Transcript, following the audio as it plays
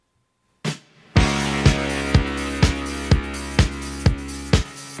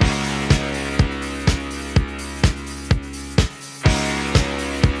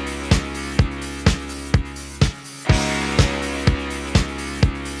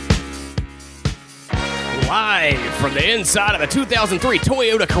Live from the inside of a 2003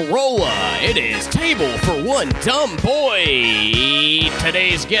 Toyota Corolla, it is Table for One Dumb Boy.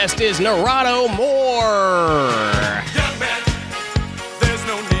 Today's guest is Narado Moore. Young man, there's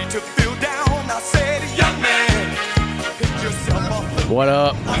no need to feel down. I said, young man, pick yourself up. What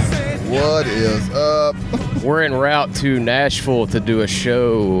up? What is up? We're en route to Nashville to do a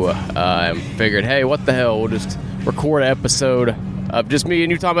show. I figured, hey, what the hell? We'll just record an episode of just me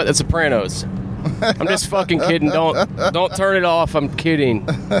and you talking about The Sopranos. I'm just fucking kidding. Don't turn it off. I'm kidding.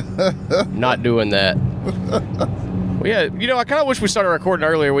 Not doing that. Well, yeah, you know, I kind of wish we started recording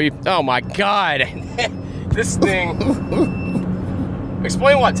earlier. Oh my God, this thing.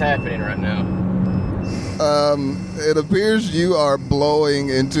 Explain what's happening right now. It appears you are blowing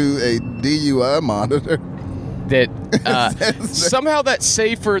into a DUI monitor. That somehow that's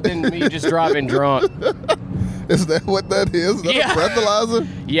safer than me just driving drunk. Is that what that is? Is that a breathalyzer?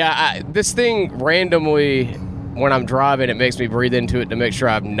 Yeah, this thing randomly, when I'm driving, it makes me breathe into it to make sure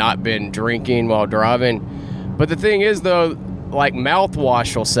I've not been drinking while driving. But the thing is, though, like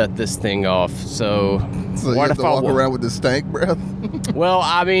mouthwash will set this thing off. So you have to walk around with the stank breath? Well,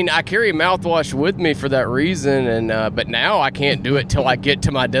 I mean, I carry mouthwash with me for that reason, and but now I can't do it till I get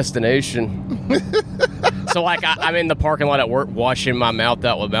to my destination. So, like, I'm in the parking lot at work washing my mouth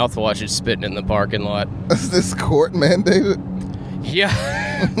out with mouthwash and spitting in the parking lot. Is this court mandated? Yeah.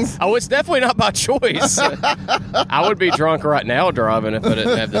 Oh, it's definitely not by choice. I would be drunk right now driving if I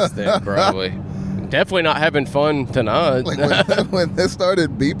didn't have this thing, probably. Definitely not having fun tonight. Like when they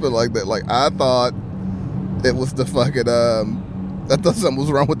started beeping like that, like, I thought it was the fucking, I thought something was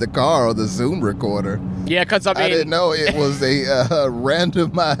wrong with the car or the Zoom recorder. Yeah, because I didn't know it was a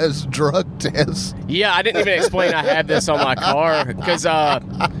randomized drug test. Yeah, I didn't even explain I had this on my car because all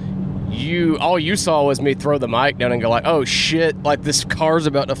you saw was me throw the mic down and go like, "Oh shit!" Like this car's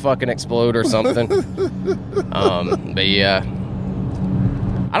about to fucking explode or something. But yeah,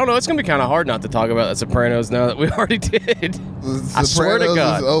 I don't know. It's gonna be kind of hard not to talk about The Sopranos now that we already did. I swear to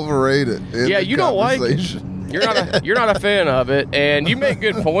God, is overrated. Yeah, you don't like it. You're not a fan of it, and you make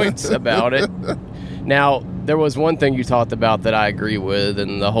good points about it. Now, there was one thing you talked about that I agree with,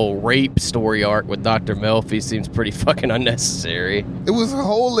 and the whole rape story arc with Dr. Melfi seems pretty fucking unnecessary. It was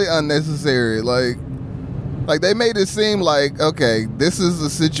wholly unnecessary. Like they made it seem like, okay, this is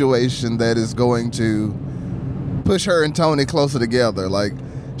a situation that is going to push her and Tony closer together. Like,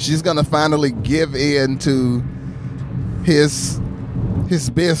 she's going to finally give in to his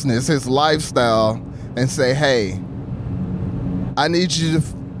business, his lifestyle, and say, hey, I need you to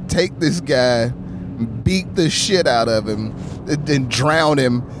take this guy, beat the shit out of him, and then drown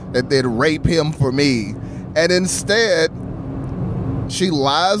him, and then rape him for me. And instead, she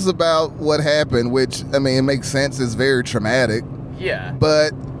lies about what happened, which, I mean, it makes sense. It's very traumatic. Yeah.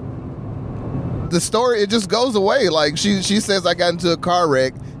 But the story, it just goes away. Like, she says, I got into a car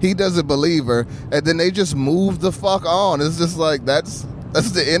wreck. He doesn't believe her. And then they just move the fuck on. It's just like, that's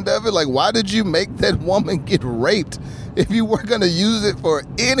the end of it. Like, why did you make that woman get raped if you weren't going to use it for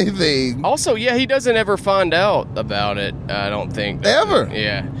anything? Also, yeah, he doesn't ever find out about it, I don't think. Ever?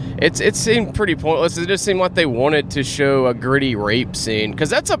 Yeah. It seemed pretty pointless. It just seemed like they wanted to show a gritty rape scene, because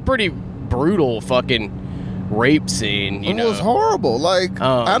that's a pretty brutal fucking rape scene, you know. It was horrible. Like,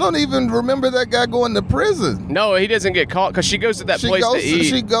 I don't even remember that guy going to prison. No, he doesn't get caught, because she goes to that place to eat.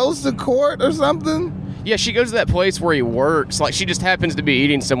 She goes to court or something? Yeah, she goes to that place where he works. Like, she just happens to be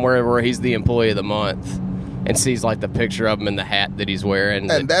eating somewhere where he's the employee of the month and sees, like, the picture of him in the hat that he's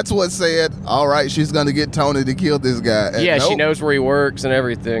wearing. And that's what said, all right, she's going to get Tony to kill this guy. And yeah, nope. She knows where he works and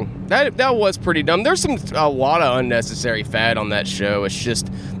everything. That was pretty dumb. There's a lot of unnecessary fat on that show. It's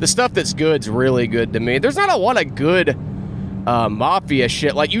just the stuff that's good's really good to me. There's not a lot of good mafia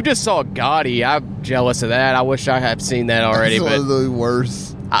shit. Like, you just saw Gotti. I'm jealous of that. I wish I had seen that already. That's one of the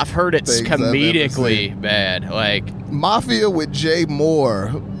worst. I've heard it's comedically bad. Like, Mafia with Jay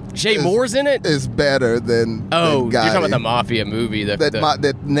Moore. Jay Moore's in it? Is better than Gotti. You're talking about the Mafia movie.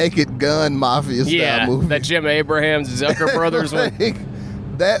 That Naked Gun Mafia style movie. That Jim Abrahams, Zucker Brothers one.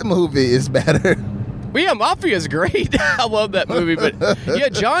 That movie is better. Well, yeah, Mafia's great. I love that movie. But, yeah,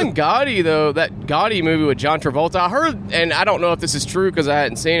 John Gotti, though, that Gotti movie with John Travolta, I heard, and I don't know if this is true because I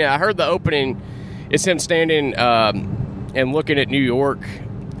hadn't seen it, I heard the opening is him standing and looking at New York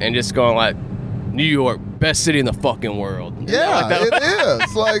and just going like, New York, best city in the fucking world. Yeah, it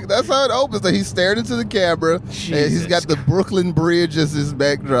is. Like, that's how it opens. Like, he's staring into the camera, and he's got the Brooklyn Bridge as his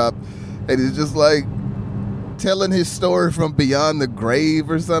backdrop, and he's just like telling his story from beyond the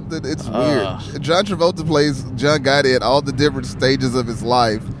grave or something. It's weird. John Travolta plays John Gotti at all the different stages of his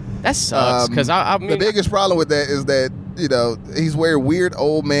life. That sucks, because I mean, the biggest problem with that is that, you know, he's wearing weird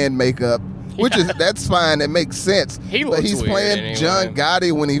old man makeup. which is that's fine. It makes sense. He but looks he's weird playing anyway. John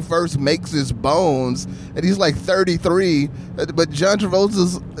Gotti when he first makes his Bones, and he's like 33. But John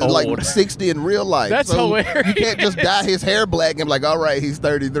Travolta's like Old. 60 in real life. That's so hilarious. You can't just dye his hair black and be like, all right, he's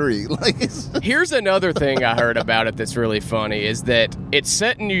 33. Like, Here's another thing I heard about it that's really funny is that it's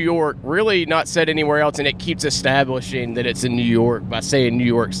set in New York, really not set anywhere else, and it keeps establishing that it's in New York by saying New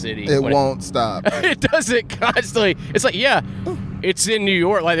York City. it when won't stop. It does it constantly. It's like, yeah, it's in New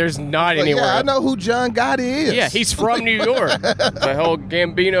York. Like, there's not Like, anywhere yeah, I else. know who John Gotti is. Yeah, he's from New York. The whole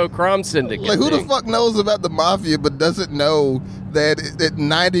Gambino crime syndicate. Like, who the thing. fuck knows about the mafia but doesn't know that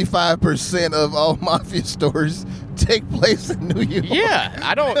 95% of all mafia stories take place in New York? Yeah,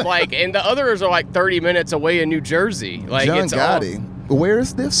 I don't like, and the others are like 30 minutes away in New Jersey. Like, John it's all- Gotti. Where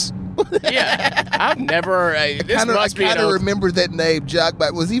is this? Yeah, I've never. This I must be kind an of remember that name, Jock.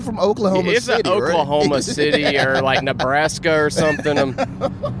 But was he from Oklahoma It's City? an Oklahoma right? City or like Nebraska or something.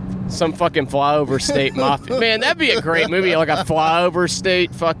 Some fucking flyover state mafia. Man, that'd be a great movie, like a flyover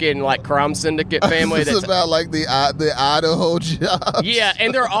state fucking like crime syndicate family. This is about like the Idaho job. Yeah,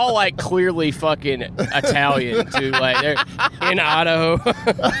 and they're all like clearly fucking Italian too. Like they're in Idaho.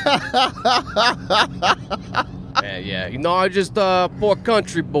 Yeah. You know, I just poor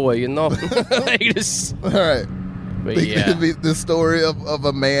country boy. You know, Like, just, All right. but The, yeah. the story of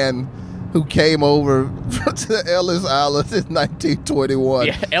a man who came over to Ellis Island in 1921.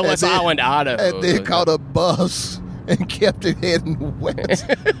 Yeah, Ellis and then- Island, Idaho. And then caught a bus and kept it heading west.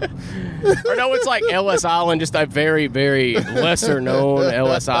 Or no, it's like Ellis Island, just a very, very lesser known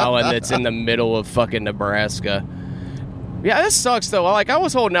Ellis Island that's in the middle of fucking Nebraska. Yeah, this sucks though. I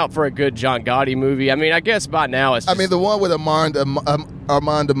was holding out for a good John Gotti movie. I mean, I guess by now it's I just, mean, the one with Armando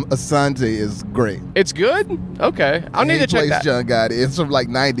Asante is great. it's good. Okay, I'll need He to check plays that. John Gotti. It's from like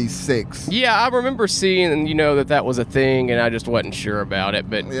 96. Yeah, I remember seeing, that was a thing, and I just wasn't sure about it.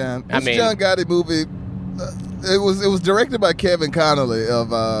 But Yeah, I this mean, John Gotti movie. It was directed by Kevin Connolly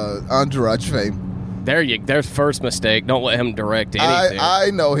of Entourage fame. there's first mistake. Don't let him direct anything.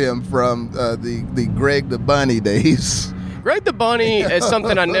 I know him from the Greg the Bunny days. Greg the Bunny is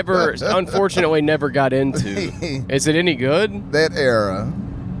something I unfortunately never got into. Is it any good? That era.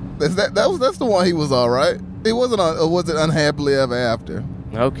 That's the one he was all right. He wasn't on. Or was it Unhappily Ever After?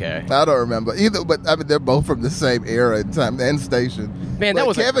 Okay. I don't remember either. But I mean, they're both from the same era and time and station. Man, that But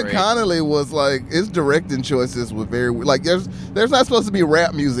was Kevin great. Connolly was like his directing choices were very like. There's not supposed to be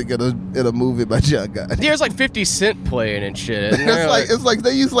rap music in a movie by John Gotti. There's like 50 Cent playing and shit. isn't there? It's like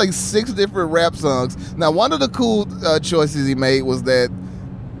they use like 6 different rap songs. Now, one of the cool choices he made was that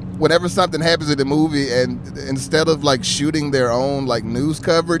whenever something happens in the movie, and instead of like shooting their own like news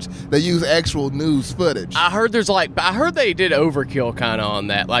coverage, they use actual news footage. I heard they did overkill kind of on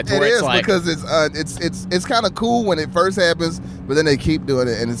that. Like, to It where it's is like, because it's kind of cool when it first happens, but then they keep doing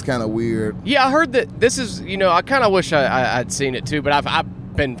it, and it's kind of weird. yeah, I heard that this is, I kind of wish I'd seen it too, but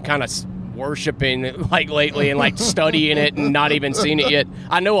I've been kind of worshiping it, like lately and like studying it and not even seen it yet.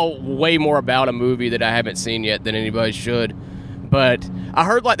 I know way more about a movie that I haven't seen yet than anybody should. But I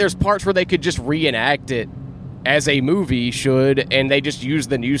heard like there's parts where they could just reenact it as a movie should, and they just use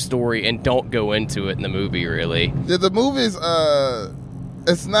the news story and don't go into it in the movie really. Yeah, the movie's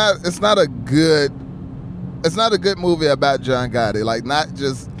it's not a good movie about John Gotti. Like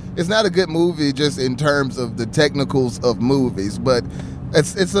it's not a good movie just in terms of the technicals of movies, but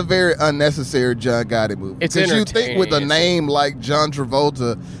it's a very unnecessary John Gotti movie. It's Because you think with a entertaining. name like John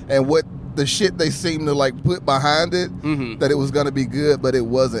Travolta and what the shit they seem to like put behind it, that it was gonna be good, but it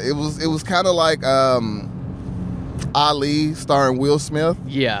wasn't. It was kind of like Ali starring Will Smith.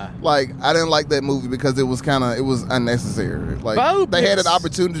 Yeah. Like, I didn't like that movie because it was unnecessary. Like, they had an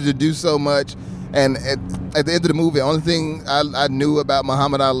opportunity to do so much, and at the end of the movie, the only thing I knew about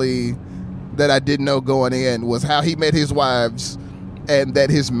Muhammad Ali that I didn't know going in was how he met his wives, and that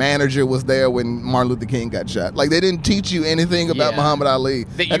his manager was there when Martin Luther King got shot. Like, they didn't teach you anything about Yeah. Muhammad Ali,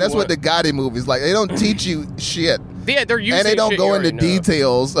 That you and that's what the want- Gotti movies like. They don't teach you shit, Yeah, they're using and they don't shit go you into already know.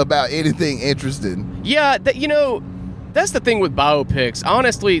 details about anything interesting. Yeah, that's the thing with biopics.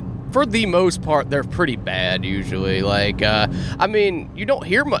 Honestly, for the most part, they're pretty bad usually. Like, I mean, you don't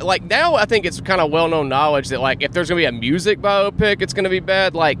hear much. Like, now I think it's kind of well-known knowledge that, like, if there's going to be a music biopic, it's going to be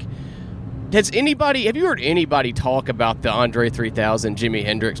bad. Like, have you heard anybody talk about the Andre 3000 Jimi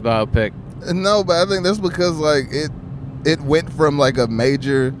Hendrix biopic? No, but I think that's because like it went from like a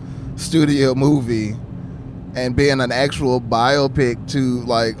major studio movie and being an actual biopic to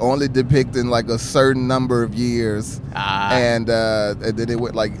like only depicting like a certain number of years, and then it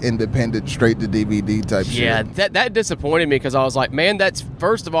went like independent, straight to DVD type shit. Yeah, that disappointed me because I was like, man, that's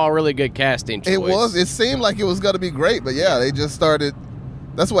first of all really good casting choice. It seemed like it was going to be great, but yeah, they just started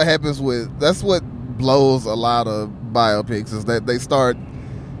That's what happens that's what blows a lot of biopics, is that they start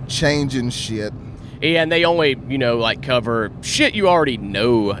changing shit. Yeah, and they only, like cover shit you already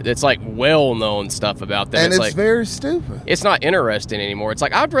know. It's like well-known stuff about them. And it's like, very stupid. It's not interesting anymore. It's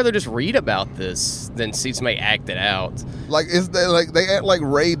like, I'd rather just read about this than see somebody act it out. Like they act like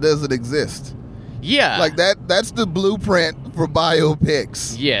Ray doesn't exist. Yeah. Like that's the blueprint for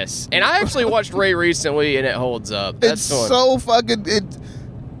biopics. Yes. And I actually watched Ray recently, and it holds up. It's so fucking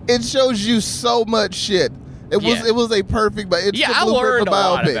it shows you so much shit. It was a perfect, but it's the I blueprint learned for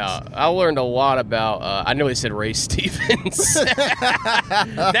biopics. I learned a lot about. I know he said Ray Stevens.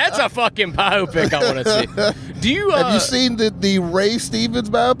 That's a fucking biopic I want to see. Do you have you seen the Ray Stevens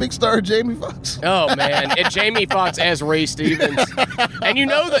biopic starring Jamie Foxx? Oh man, and Jamie Foxx as Ray Stevens, and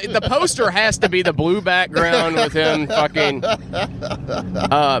the poster has to be the blue background with him fucking. The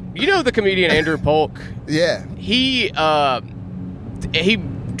comedian Andrew Polk. Yeah, he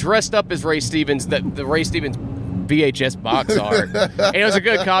dressed up as Ray Stevens, the Ray Stevens VHS box art, and it was a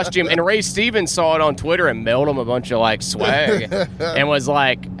good costume. And Ray Stevens saw it on Twitter and mailed him a bunch of like swag, and was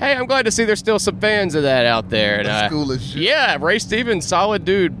like, "Hey, I'm glad to see there's still some fans of that out there." And that's cool as shit. Yeah, Ray Stevens, solid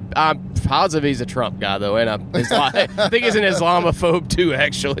dude. I'm positive he's a Trump guy though, and I think he's an Islamophobe too,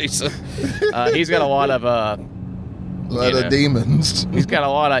 actually. So he's got a lot of demons. He's got a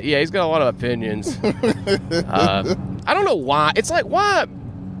lot of opinions. I don't know why. It's like, why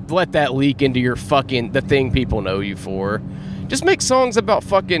let that leak into your fucking the thing people know you for? Just make songs about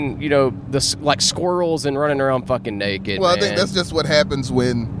fucking like squirrels and running around fucking naked. Well, man. I think that's just what happens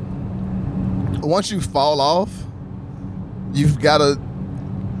when once you fall off, you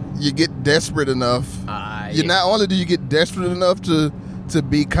get desperate enough. Not only do you get desperate enough to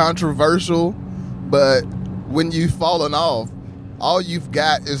be controversial, but when you've fallen off, all you've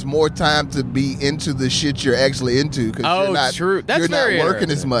got is more time to be into the shit you're actually into, because you're not working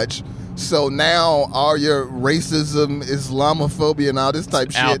as much. So now all your racism, Islamophobia, and all this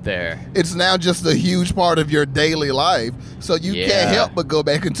type shit out there. It's now just a huge part of your daily life. So you can't help but go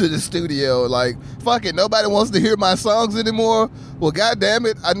back into the studio like, fuck it, nobody wants to hear my songs anymore. Well, goddamn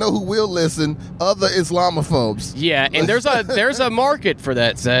it, I know who will listen. Other Islamophobes. Yeah, and there's a market for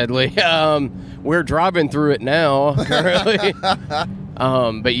that. Sadly, we're driving through it now currently.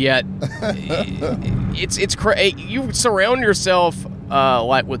 But yet, it's crazy. You surround yourself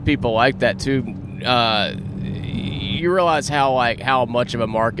like with people like that too. You realize how much of a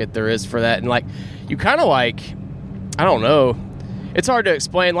market there is for that, and like you kind of like, I don't know. It's hard to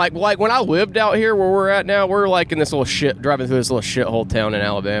explain. Like when I lived out here where we're at now, we're like in this little driving through this little shithole town in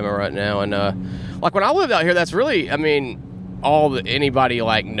Alabama right now, and like when I lived out here, that's really, I mean, all that anybody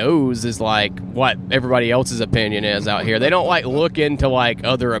like knows is like what everybody else's opinion is out here. They don't like look into like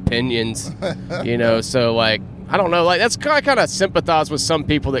other opinions, so like, I don't know, like that's kind of sympathize with some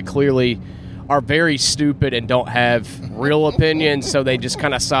people that clearly are very stupid and don't have real opinions, so they just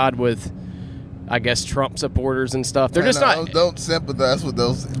kind of side with, I guess, Trump supporters and stuff. They're just not. Don't sympathize with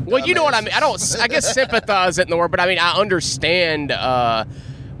those. Well, you know what I mean. I guess sympathize isn't the word, but I mean I understand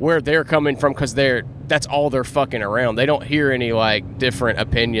where they're coming from, because that's all they're fucking around. They don't hear any like different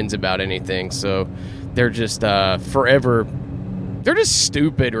opinions about anything, so they're just forever. They're just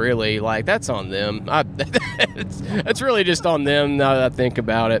stupid, really. Like that's on them. It's really just on them now that I think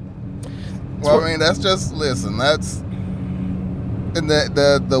about it. Well, I mean, that's just that's and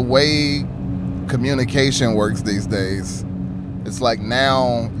the way communication works these days. It's like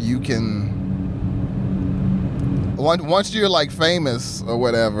now you can. Once you're like famous or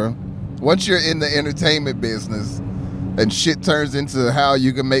whatever, once you're in the entertainment business and shit turns into how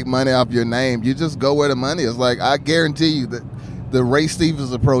you can make money off your name, you just go where the money is. Like, I guarantee you that the Ray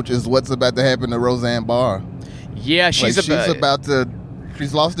Stevens approach is what's about to happen to Roseanne Barr. Yeah, she's about to.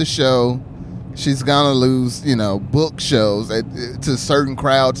 She's lost the show. She's gonna lose, book shows to certain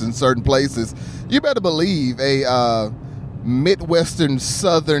crowds in certain places. You better believe a Midwestern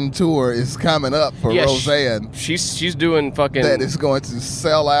Southern tour is coming up for Roseanne. She's doing fucking. That is going to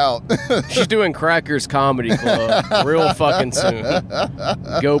sell out. She's doing Crackers Comedy Club real fucking soon.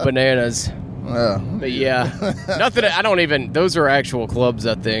 Go bananas. Yeah. But yeah, nothing. I don't even. Those are actual clubs,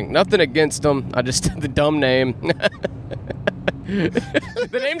 I think. Nothing against them. I just the dumb name.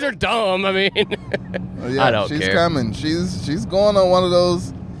 The names are dumb. I mean, yeah, I don't care. She's coming. She's going on one of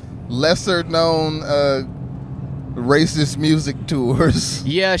those lesser known racist music tours.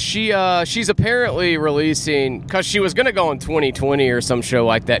 Yeah, she's apparently releasing, because she was gonna go in 2020 or some show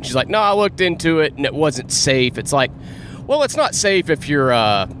like that. She's like, no, I looked into it and it wasn't safe. It's like, well, it's not safe if you're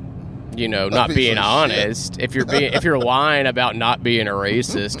not being honest. If you're lying about not being a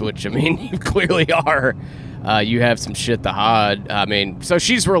racist, which I mean you clearly are. you have some shit to hide. I mean, so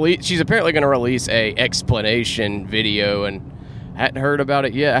she's apparently going to release a explanation video, and hadn't heard about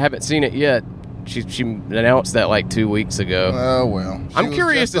it yet. I haven't seen it yet. She announced that like 2 weeks ago. Oh well. I'm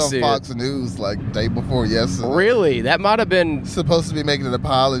curious to see Fox News like day before yesterday. Really? That might have been supposed to be making an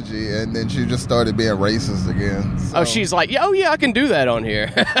apology, and then she just started being racist again. So. Oh, she's like, oh yeah, I can do that on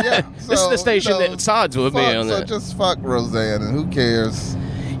here. Yeah, this is the station that sides with me on that. So just fuck Roseanne, and who cares?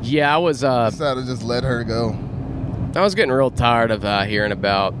 Yeah, I was. Decided to just let her go. I was getting real tired of hearing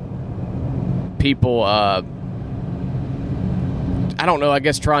about people. I don't know, I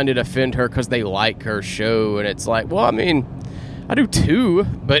guess trying to defend her because they like her show, and it's like, well, I mean, I do too,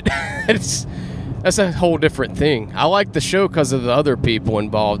 but that's a whole different thing. I like the show because of the other people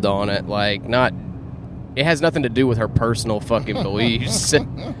involved on it, like, it has nothing to do with her personal fucking beliefs.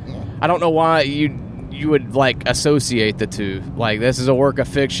 I don't know why you would, like, associate the two. Like, this is a work of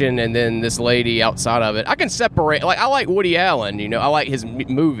fiction, and then this lady outside of it. I can separate, like, I like Woody Allen, you know, I like his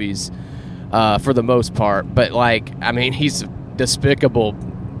movies for the most part, but, like, I mean, he's despicable,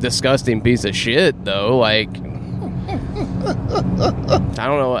 disgusting piece of shit, though. Like, I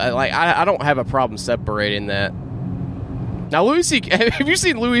don't know. Like, I don't have a problem separating that. Now, Louis C.K. Have you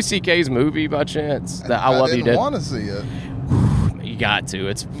seen Louis C.K.'s movie by chance? That I Love You Dead. I didn't want to see it. You got to.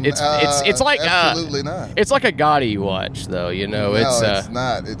 It's like absolutely not. It's like a Gotti watch, though. You know, no, it's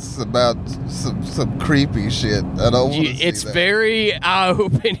not. It's about some creepy shit. I don't want to see It's that. very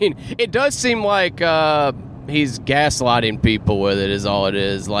eye-opening. It does seem like he's gaslighting people with it. Is all it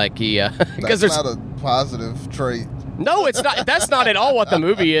is. Like because That's not a positive trait. No, it's not. That's not at all what the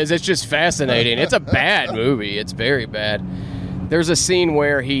movie is. It's just fascinating. It's a bad movie. It's very bad. There's a scene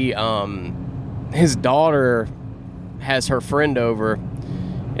where his daughter has her friend over.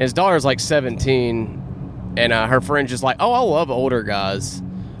 And his daughter's like 17, and her friend's just like, "Oh, I love older guys."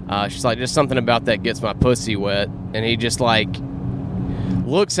 She's like, "Just something about that gets my pussy wet," and he just like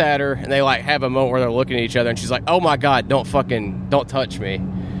looks at her, and they like have a moment where they're looking at each other, and she's like, "Oh my god, don't touch me."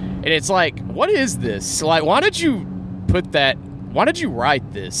 And it's like, what is this? Like, why did you put that? Why did you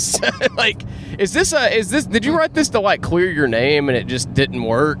write this? Like, did you write this to like clear your name and it just didn't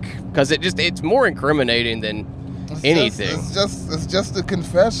work? Because it's more incriminating than anything. It's just a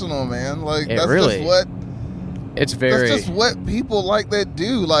confessional, man. Like, It that's really- just what It's very. that's just what people like that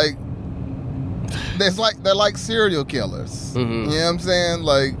do. Like, they're like serial killers. Mhm. You know what I'm saying?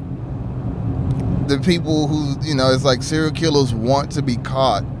 Like, the people who, you know, it's like serial killers want to be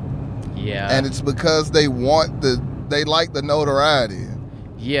caught, Yeah. and it's because they like the notoriety.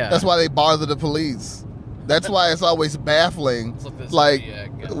 Yeah. That's why they bother the police. That's why it's always baffling. Let's let this Like,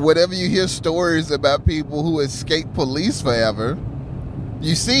 be, whenever you hear stories about people who escape police forever,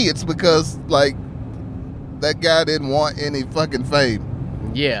 you see it's because, like, that guy didn't want any fucking fame.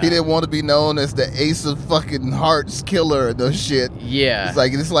 yeah. He didn't want to be known as the Ace of fucking Hearts killer or no shit. Yeah.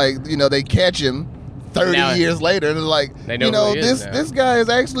 It's like, you know, they catch him 30 Now- years later, and they're like, They know you know, who he is now. this guy is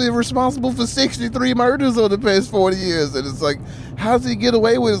actually responsible for 63 murders over the past 40 years. And it's like, how does he get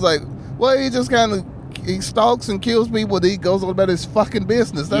away with it? It's like, well, he just kind of, he stalks and kills people, and he goes on about his fucking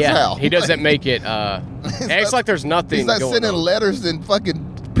business. That's yeah. how. He doesn't Like, make it. It's like there's nothing he's not going sending on. letters and fucking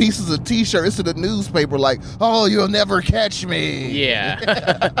pieces of T-shirts to the newspaper like, oh, you'll never catch me.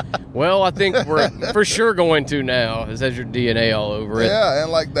 Yeah. Well, I think we're for sure going to now. It says your DNA all over it. Yeah,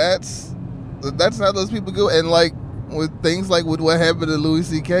 and like that's how those people go. And like with things like with what happened to Louis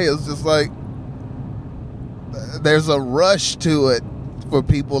C.K., it's just like there's a rush to it for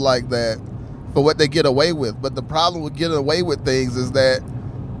people like that, for what they get away with. But the problem with getting away with things is that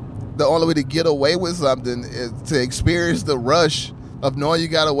the only way to get away with something is to experience the rush of knowing you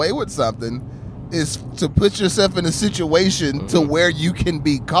got away with something, is to put yourself in a situation to where you can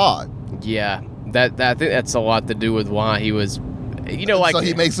be caught. Yeah. That I think that's a lot to do with why he was, you know, like So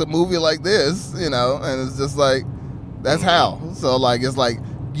he makes a movie like this, you know, and it's just like, that's how. So like, it's like,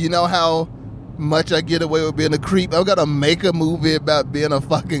 you know how much I get away with being a creep? I'm gonna make a movie about being a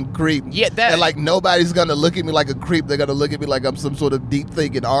fucking creep. Yeah, that- and like nobody's gonna look at me like a creep. They're gonna look at me like I'm some sort of deep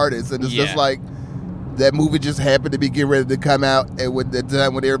thinking artist, and it's Yeah. just like that movie just happened to be getting ready to come out, and with the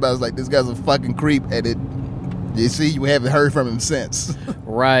time when everybody's like, this guy's a fucking creep, and it, you see, you haven't heard from him since.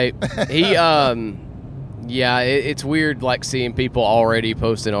 Right. He, yeah, it's weird, like, seeing people already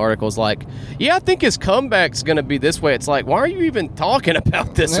posting articles like, yeah, I think his comeback's going to be this way. It's like, why are you even talking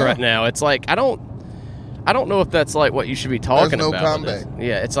about this Yeah. right now? It's like, I don't know if that's, like, what you should be talking There's no about. with comeback. this.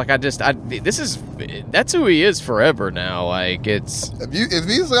 Yeah, it's like, that's who he is forever now. Like, it's, If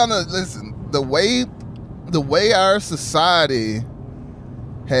he's gonna listen, the way our society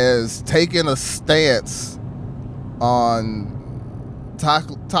has taken a stance on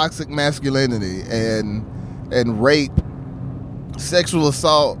toxic masculinity and and rape, sexual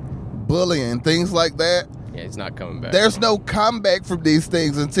assault, bullying, things like that. Yeah, he's not coming back. There's no comeback from these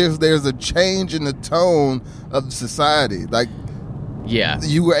things until there's a change in the tone of society. Like, yeah,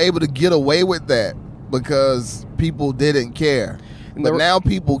 you were able to get away with that because people didn't care. But now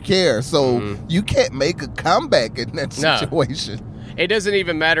people care, so you can't make a comeback in that situation. It doesn't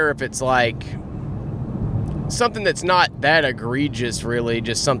even matter if it's like something that's not that egregious, really.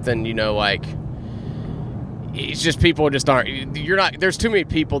 Just something, you know, like it's just people just aren't. You're not. There's too many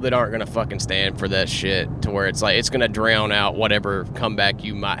people that aren't gonna fucking stand for that shit to where it's like it's gonna drown out whatever comeback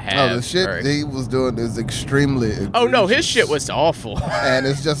you might have. Oh, the shit he was doing is extremely egregious. Oh no, his shit was awful. And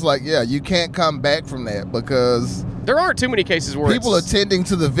it's just like, yeah, you can't come back from that because there aren't too many cases where people are tending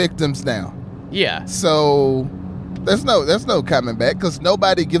to the victims now. Yeah. So there's no coming back because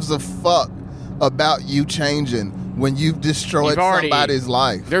nobody gives a fuck about you changing when you've destroyed somebody's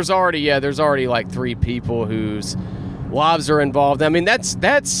life. There's already like 3 people whose lives are involved. I mean,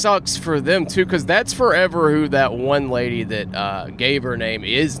 that sucks for them too, because that's forever who that one lady that gave her name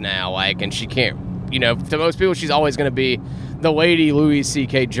is now. Like, and she can't, you know, to most people, she's always going to be the lady Louis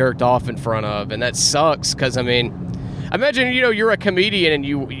C.K. jerked off in front of, and that sucks because I mean, imagine, you know, you're a comedian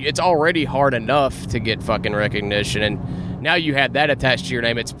and it's already hard enough to get fucking recognition, and now you had that attached to your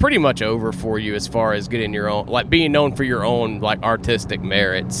name. It's pretty much over for you as far as getting your own, like being known for your own like artistic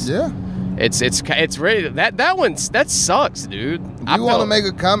merits. Yeah, it's really that sucks, dude. You want to make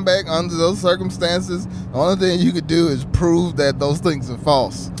a comeback under those circumstances? The only thing you could do is prove that those things are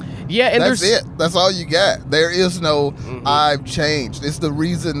false. Yeah, and that's it. That's all you got. There is no I've changed. It's the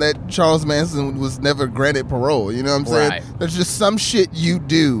reason that Charles Manson was never granted parole. You know what I'm saying? Right. There's just some shit you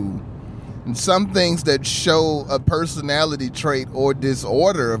do and some things that show a personality trait or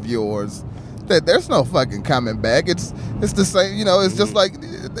disorder of yours that there's no fucking coming back. It's the same, you know, it's just like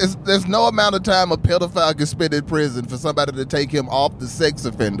there's no amount of time a pedophile can spend in prison for somebody to take him off the sex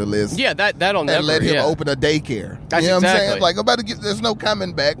offender list. Yeah, that'll never. And let him open a daycare. That's you know exactly. what I'm saying? Like, there's no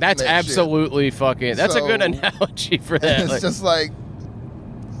coming back. That's from that absolutely shit. fucking. That's a good analogy for that. It's just like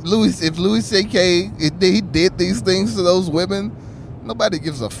if Louis C.K. he did these things to those women, nobody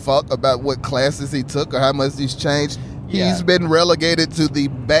gives a fuck about what classes he took or how much he's changed. Yeah. He's been relegated to the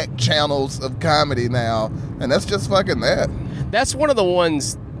back channels of comedy now, and that's just fucking that. That's one of the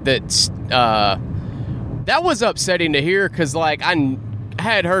ones that's that was upsetting to hear because like I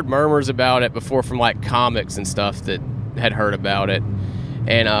had heard murmurs about it before from like comics and stuff that had heard about it,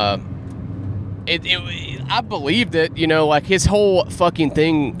 and I believed it. You know, like his whole fucking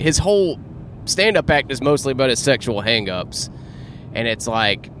thing, his whole stand-up act is mostly about his sexual hang-ups. And it's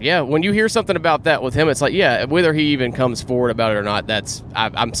like, yeah, when you hear something about that with him, it's like, yeah, whether he even comes forward about it or not,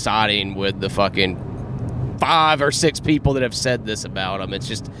 I'm siding with the fucking 5 or 6 people that have said this about him. It's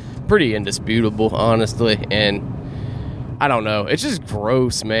just pretty indisputable, honestly. And I don't know. It's just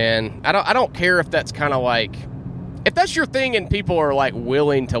gross, man. I don't care if that's kind of like, if that's your thing and people are like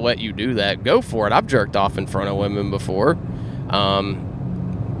willing to let you do that, go for it. I've jerked off in front of women before.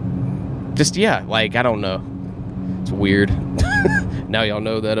 Just, yeah, like, I don't know. It's weird. Now y'all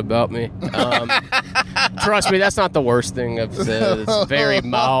know that about me. Trust me, that's not the worst thing I've said. It's very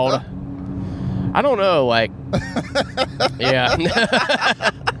mild. I don't know, like, yeah.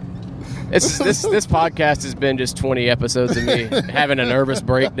 This podcast has been just 20 episodes of me having a nervous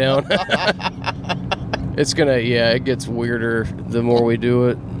breakdown. It's gonna, it gets weirder the more we do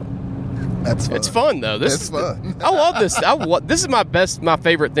it. That's fun. It's fun though. It's fun. I love this. This is my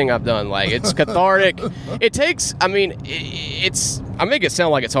favorite thing I've done. Like, it's cathartic. It takes. I mean, I make it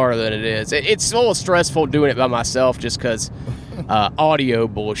sound like it's harder than it is. It's a little stressful doing it by myself just because audio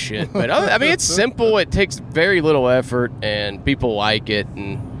bullshit. But I mean, it's simple. It takes very little effort, and people like it.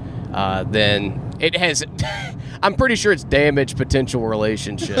 And then it has. I'm pretty sure it's damaged potential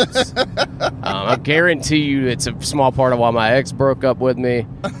relationships. I guarantee you it's a small part of why my ex broke up with me.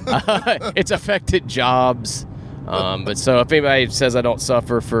 It's affected jobs. But so if anybody says I don't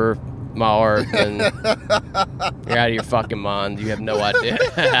suffer for my art, then you're out of your fucking mind. You have no idea.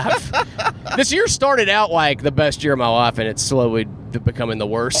 This year started out like the best year of my life, and it's slowly becoming the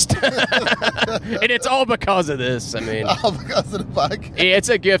worst. And it's all because of this. I mean, all because of the podcast. It's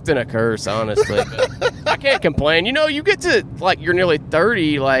a gift and a curse, honestly. But I can't complain. You know, you get to, like, you're nearly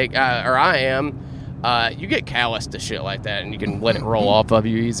 30, like, or I am. You get callous to shit like that, and you can let it roll off of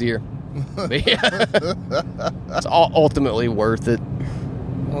you easier. But yeah, it's all ultimately worth it.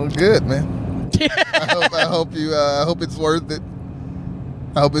 Well, good, man. I hope it's worth it.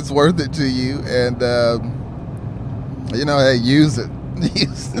 I hope it's worth it to you, and you know, hey, use it.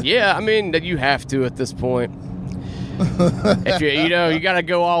 Yeah, I mean, that you have to at this point. If you know, you got to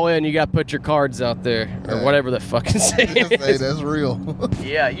go all in. You got to put your cards out there, or whatever the fucking saying Hey, is. that's real.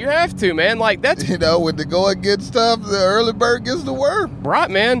 Yeah, you have to, man. Like that's You know, when the going gets tough, the early bird gets the worm. right,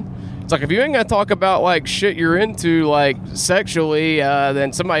 man. It's like if you ain't gonna talk about like shit you're into, like sexually,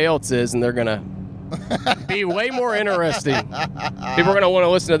 then somebody else is, and they're gonna be way more interesting. People are gonna want to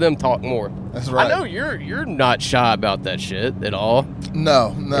listen to them talk more. That's right. I know you're not shy about that shit at all.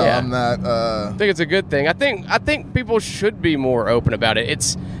 No, Yeah. I'm not. I think it's a good thing. I think people should be more open about it.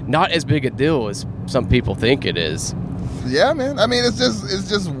 It's not as big a deal as some people think it is. Yeah, man. I mean, it's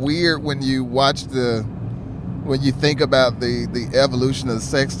just weird when you watch when you think about the evolution of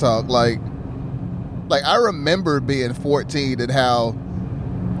sex talk. Like I remember being 14 and how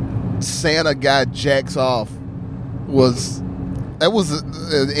saying a guy jacks off was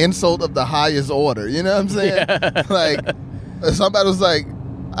an insult of the highest order. You know what I'm saying? Yeah. Like somebody was like,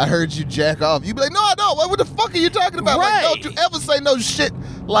 I heard you jack off. You'd be like, no, I don't. What the fuck are you talking about? Right. Like, don't you ever say no shit.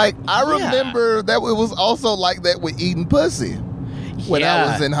 Like, I remember that it was also like that with eating pussy when I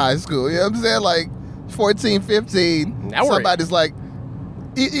was in high school. You know what I'm saying? Like, 14, 15, Now we're- somebody's like,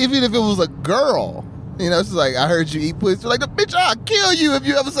 even if it was a girl, you know, it's like, I heard you eat pussy. Like, bitch, I'll kill you if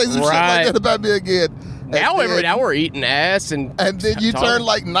you ever say some shit Right. like that about me again. Now And then- we're eating ass and then you talking- turn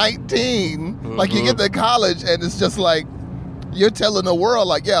like 19, like you get to college, and it's just like you're telling the world,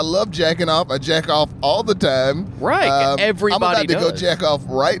 like, yeah, I love jacking off. I jack off all the time. Right, everybody I'm about to go does. jack off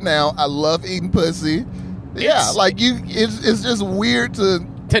right now. I love eating pussy. Yeah, It's- like it's just weird to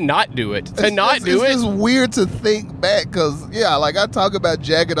not do it. it's just weird to think back because yeah, like I talk about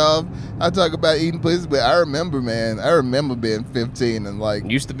jacking off, I talk about eating pussy, but I remember being 15 and like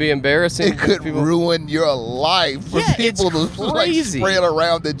Used to be embarrassing. it could People- ruin your life for Yeah, it's people to like crazy. spread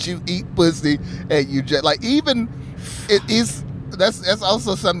around that you eat pussy and you just like even it is that's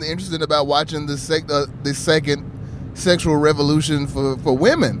also something interesting about watching the second sexual revolution for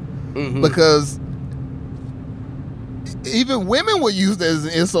women Mhm. because even women will use that as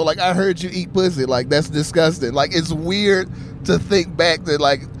an insult. Like, I heard you eat pussy. Like, that's disgusting. Like, it's weird to think back that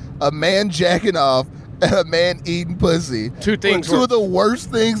like a man jacking off and a man eating pussy. Two things Were two were- of the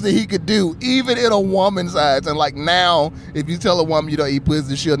worst things that he could do, even in a woman's eyes. And like now, if you tell a woman you don't eat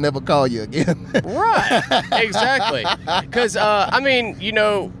pussy, she'll never call you again. Right, exactly. Because I mean, you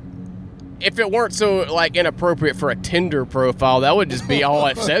know, if it weren't so like inappropriate for a Tinder profile, that would just be all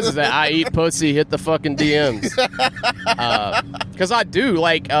it says is that I eat pussy, hit the fucking DMs. Because I do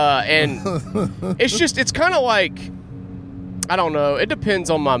like, and it's kind of like, I don't know. It depends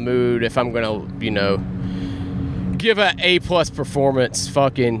on my mood if I'm gonna, you know, give a A+ performance.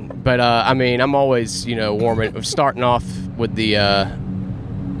 Fucking, but I mean, I'm always, you know, starting off with the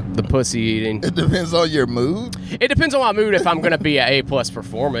pussy eating. It depends on your mood. It depends on my mood if I'm going to be a A+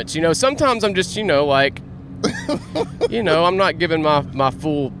 performance. You know, sometimes I'm just, you know, like, you know, I'm not giving my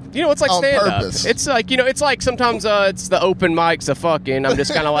full, you know, it's like On stand-up. purpose. It's like, you know, it's like sometimes it's the open mics of fucking. I'm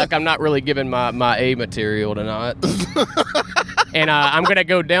just kind of like, I'm not really giving my A material tonight. And I'm going to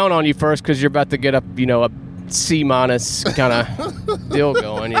go down on you first because you're about to get up, you know, a C- kind of deal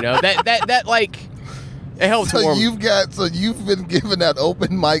going, you know. That like, it helps So warm. you've been giving that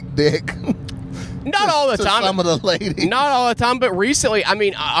open mic dick Not all the to time. some of the ladies. Not all the time, but recently, I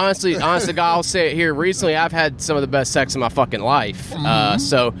mean, honestly, God, I'll say it here. Recently, I've had some of the best sex in my fucking life.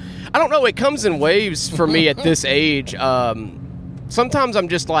 So, I don't know. It comes in waves for me at this age. Sometimes I'm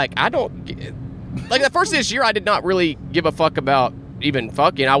just like, I don't... Like, the first of this year, I did not really give a fuck about even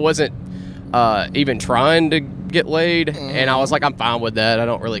fucking. I wasn't even trying to get laid, and I was like, I'm fine with that. I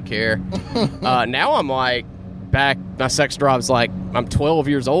don't really care. Now I'm like... back, my sex drive's like I'm 12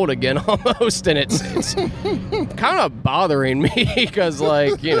 years old again almost, and it's kind of bothering me because,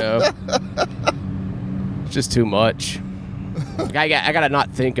 like, you know, it's just too much. I gotta not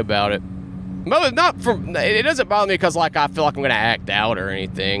think about it. But it doesn't bother me because, like, I feel like I'm gonna act out or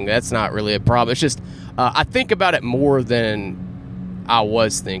anything. That's not really a problem. It's just I think about it more than I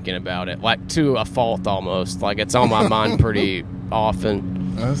was thinking about it, like to a fault almost. Like, it's on my mind pretty often.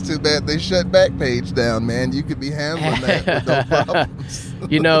 That's too bad they shut Backpage down, man. You could be handling that with no problems.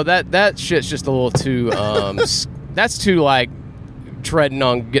 You know, that shit's just a little too that's too, like, treading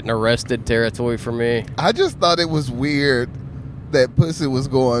on getting arrested territory for me. I just thought it was weird that pussy was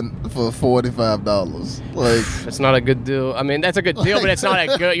going for $45. Like, It's not a good deal. I mean, that's a good deal, but it's not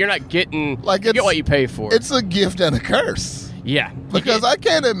a good. You're not getting Like, you get what you pay for. it's a gift and a curse. Yeah, Because I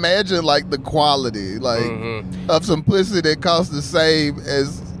can't imagine, like, the quality, like, of some pussy that costs the same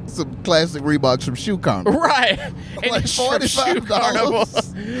as some classic Reeboks from Shoe Carnival. right. And Like it's from Shoe $45.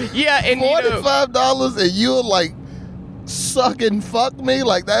 Carnival. Yeah, and you know, $45 and you'll, like, suck and fuck me?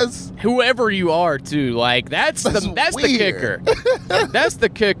 Like, that's Whoever you are, too. Like, that's the weird. kicker. That's the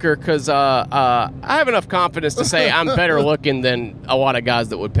kicker, because I have enough confidence to say I'm better looking than a lot of guys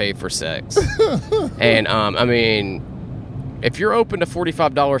that would pay for sex. And, I mean, if you're open to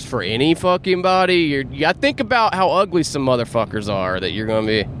 $45 for any fucking body, you gotta think about how ugly some motherfuckers are that you're gonna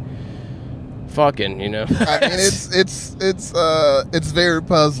be fucking, you know. I mean, it's very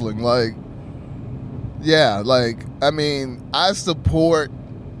puzzling. Like, yeah, like, I mean, I support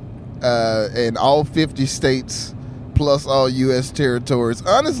in all 50 states plus all U.S. territories.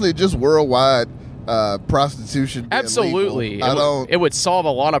 Honestly, just worldwide prostitution. Being Absolutely, legal. it would solve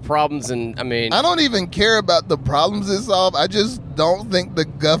a lot of problems, and I mean, I don't even care about the problems it solves. I just don't think the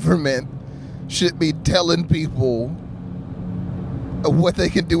government should be telling people what they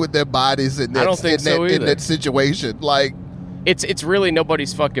can do with their bodies in that, I don't think so in either. that situation. Like, it's really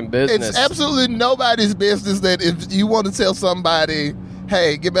nobody's fucking business. it's absolutely nobody's business that if you want to tell somebody,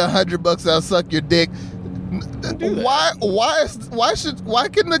 hey, give me $100, I'll suck your dick. do that. Why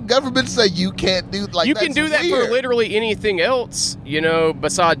can the government say you can't do like You can do that weird. for literally anything else, you know,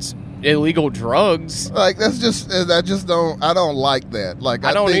 besides illegal drugs. Like, that's just I don't like that. Like,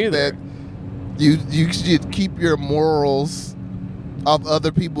 I don't think either. that you should keep your morals of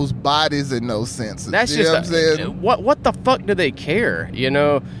other people's bodies in those senses. That's you know just what I'm saying? what the fuck do they care? You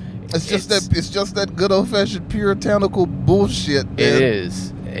know, It's just that good old fashioned puritanical bullshit. Man. it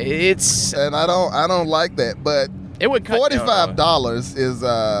is. It's And I don't like that. But it would cut down on- $45 is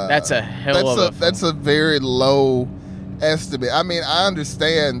That's a hell of a that's a very low estimate. I mean, I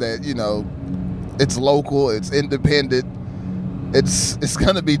understand that, you know, it's local, it's independent, it's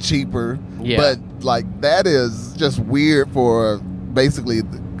gonna be cheaper. Yeah. But like, that is just weird for basically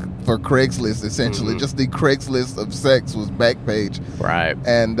for Craigslist, essentially. Mhm. Just the Craigslist of sex was Backpage. right.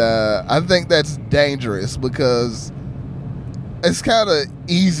 And I think that's dangerous because it's kind of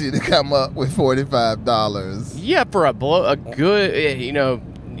easy to come up with $45. Yeah, for a good, you know,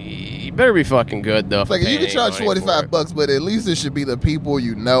 you better be fucking good though. Like, you can charge $45, bucks. but at least it should be the people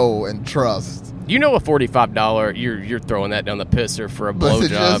you know and trust. You know, a $45, you're throwing that down the pisser for a But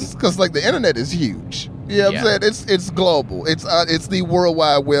it's blowjob. just because, like, the internet is huge. You know what Yeah. I'm saying? It's global. It's the World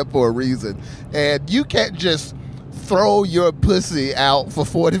Wide Web for a reason, and you can't just throw your pussy out for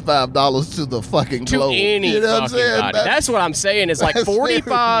 $45 to the fucking To globe. any you know what I'm fucking saying? body. That's what I'm saying. Is like that's very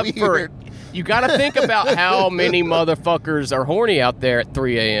 45 for. weird. You got to think about how many motherfuckers are horny out there at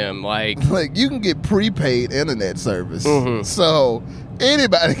 3 a.m. Like, Like, you can get prepaid internet service, Mhm. so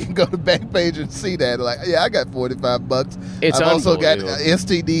anybody can go to Backpage and see that. Like, yeah, I got $45. It's I've also got unbelievable.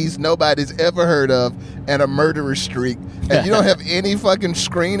 STDs nobody's ever heard of and a murderous streak, and you don't have any fucking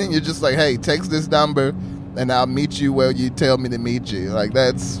screening. You're just like, hey, text this number, and I'll meet you where you tell me to meet you. Like,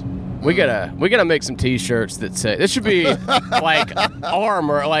 that's we gotta make some T-shirts that say this should be like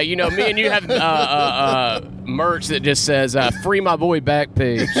armor, like, you know, me and you have merch that just says "Free my boy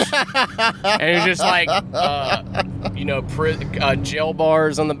Backpage," and it's just like you know, gel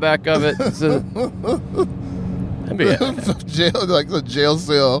bars on the back of it. So, that'd be it. jail, like a jail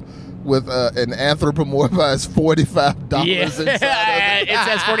cell with an anthropomorphized $45 Yeah, inside of it. it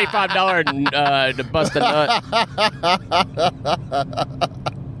says $45 to bust a nut.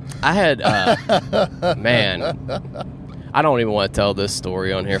 I had, man, I don't even want to tell this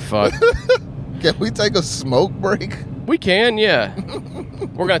story on here. Fuck. Can we take a smoke break? We can, yeah.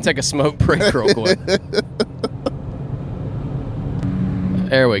 We're gonna take a smoke break real quick.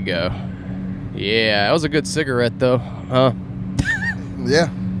 There we go. Yeah, that was a good cigarette though, huh? Yeah,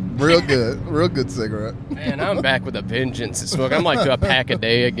 real good cigarette. Man, I'm back with a vengeance at smoke. I'm like to a pack a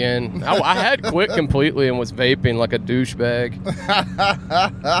day again. I had quit completely and was vaping like a douchebag.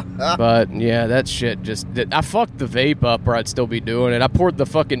 But yeah, that shit just I fucked the vape up or I'd still be doing it. I poured the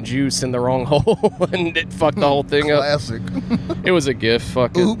fucking juice in the wrong hole and it fucked the whole thing up. Classic. It was a gift.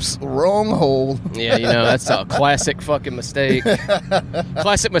 Fuck it. Oops, wrong hole. Yeah, you know, that's a classic fucking mistake.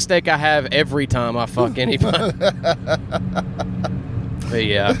 Classic mistake I have every time I fuck anybody. But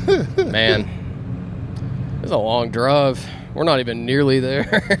yeah, man, it's a long drive. We're not even nearly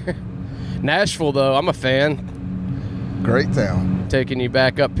there. Nashville, though, I'm a fan. Great town. Taking you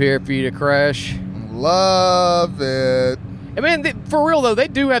back up here for you to crash. Love it. I mean, for real, though, they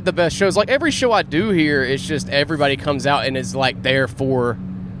do have the best shows. Like, every show I do here, it's just everybody comes out and is, like, there to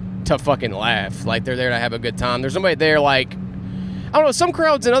fucking laugh. Like, they're there to have a good time. There's somebody there, like, I don't know, some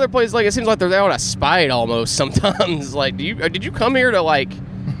crowds in other places, like, it seems like they're there on a spite almost sometimes. Like, did you come here to, like,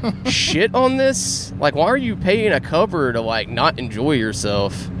 shit on this? Like, why are you paying a cover to, like, not enjoy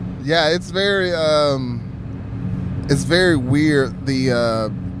yourself? Yeah, it's very weird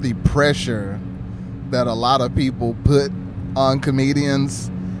the pressure that a lot of people put on comedians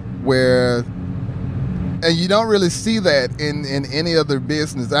where, and you don't really see that in any other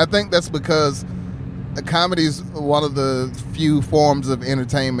business. I think that's because comedy is one of the few forms of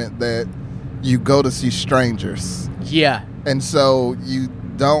entertainment that you go to see strangers. Yeah. And so you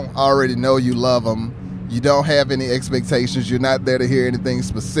don't already know you love them. You don't have any expectations. You're not there to hear anything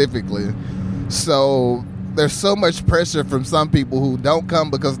specifically. So there's so much pressure from some people who don't come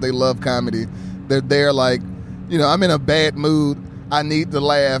because they love comedy. They're there like, I'm in a bad mood. I need to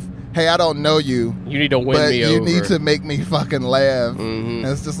laugh. Hey, I don't know you. You need to win but me you over. need to make me fucking laugh. Mm-hmm. And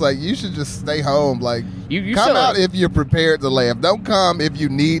it's just like, you should just stay home. Like, You come sound out like- if you're prepared to laugh. Don't come if you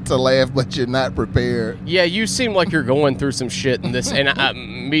need to laugh, but you're not prepared. Yeah, you seem like you're going through some shit in this,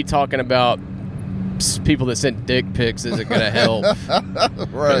 and me talking about people that sent dick pics isn't going to help.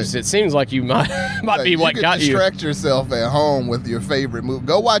 Right. 'Cause it seems like you might be what you got can you. distract yourself at home with your favorite movie.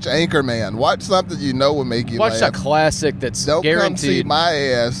 Go watch Anchorman. Watch something you know will make you Watch laugh. that classic that's Don't come see guaranteed. my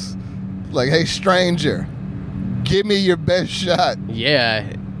ass. Like, hey, stranger, give me your best shot. Yeah.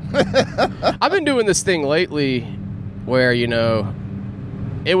 I've been doing this thing lately where,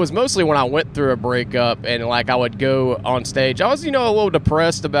 it was mostly when I went through a breakup and like I would go on stage. I was, a little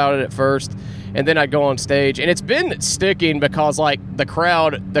depressed about it at first, and then I'd go on stage, and it's been sticking because like the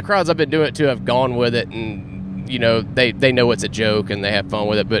crowds I've been doing it to have gone with it, and they know it's a joke and they have fun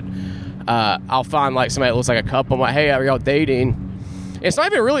with it. But I'll find like somebody that looks like a couple. I'm like, hey, are y'all dating? It's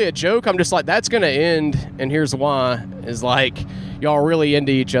not even really a joke. I'm just like, that's going to end, and here's why. Is like, y'all are really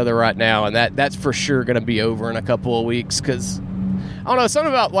into each other right now, and that's for sure going to be over in a couple of weeks, because, I don't know,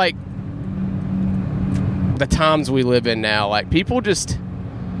 something about, like, the times we live in now. Like, people just,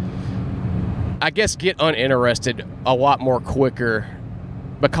 I guess, get uninterested a lot more quicker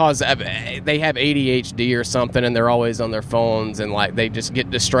because they have ADHD or something, and they're always on their phones, and, like, they just get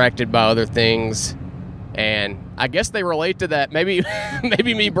distracted by other things. And I guess they relate to that. Maybe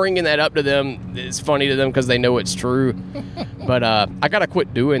me bringing that up to them is funny to them because they know it's true. But I got to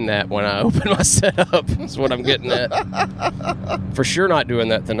quit doing that when I open my setup is what I'm getting at. For sure not doing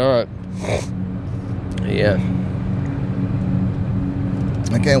that tonight. Yeah.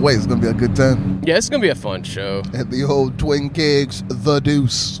 I can't wait. It's going to be a good time. Yeah, it's going to be a fun show. At the old Twin Kegs, The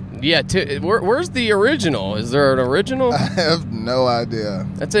Deuce. Yeah, where's the original? Is there an original? I have no idea.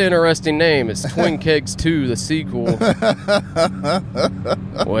 That's an interesting name. It's Twin Kegs 2, the sequel.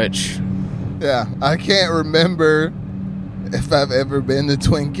 Which... Yeah, I can't remember if I've ever been to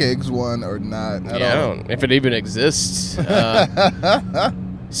Twin Kegs 1 or not. I don't if it even exists.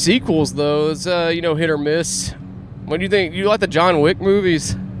 Sequels, though, is, hit or miss. What do you think? You like the John Wick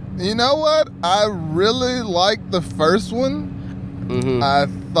movies? You know what? I really liked the first one. Mm-hmm. I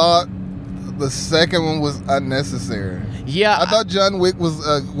thought the second one was unnecessary. Yeah. I thought John Wick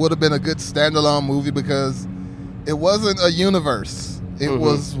would have been a good standalone movie because it wasn't a universe. It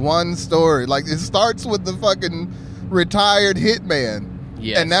was one story. Like, it starts with the fucking retired hitman.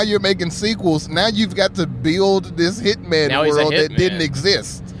 Yes. And now you're making sequels. Now you've got to build this hitman Now he's a world that hitman. didn't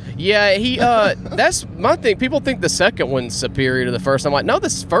exist. Yeah, that's my thing. People think the second one's superior to the first. I'm like, no,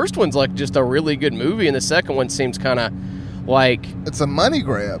 this first one's like just a really good movie, and the second one seems kind of like... It's a money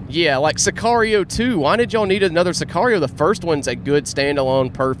grab. Yeah, like Sicario 2. Why did y'all need another Sicario? The first one's a good,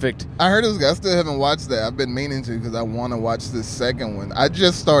 standalone, perfect... I heard it was good. I still haven't watched that. I've been meaning to because I want to watch this second one. I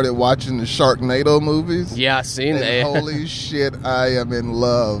just started watching the Sharknado movies. Yeah, I seen And that. holy shit, I am in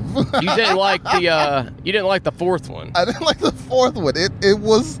love. You didn't like the fourth one. I didn't like the fourth one.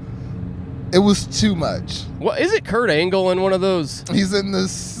 It was too much. What is it? Kurt Angle in one of those? He's in the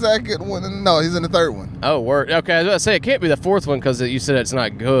second one. No, he's in the third one. Oh, word. Okay, I was about to say it can't be the fourth one because you said it's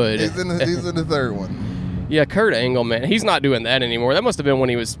not good. He's in the third one. Yeah, Kurt Angle, man, he's not doing that anymore. That must have been when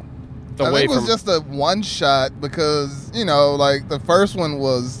he was I away think it was from. just a one shot because like the first one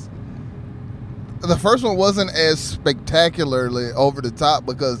wasn't as spectacularly over the top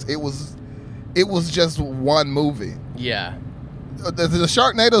because it was just one movie. Yeah. The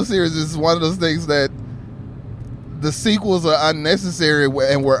Sharknado series is one of those things that the sequels are unnecessary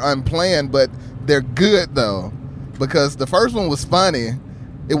and were unplanned, but they're good though because the first one was funny.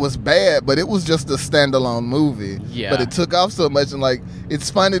 It was bad, but it was just a standalone movie. Yeah. But it took off so much, and like it's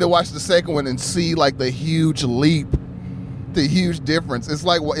funny to watch the second one and see like the huge leap, the huge difference. It's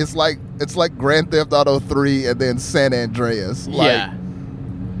like Grand Theft Auto 3 and then San Andreas. Yeah.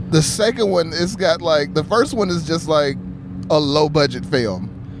 The second one, it's got like the first one is just like a low budget film.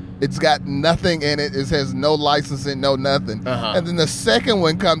 It's got nothing in it. It has no licensing, no nothing. Uh-huh. And then the second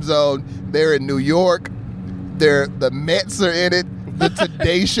one comes on. They're in New York. The Mets are in it. The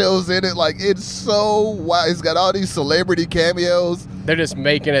Today Show's in it. Like, it's so wild. It's got all these celebrity cameos. They're just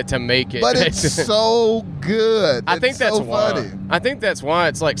making it to make it. But it's so good. I think It's that's so why. funny. I think that's why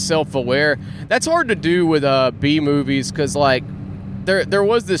it's like self-aware. That's hard to do with B movies because like there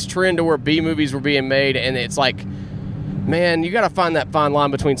was this trend to where B movies were being made, and it's like, man, you got to find that fine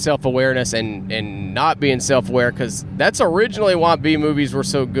line between self-awareness and not being self-aware, because that's originally why B movies were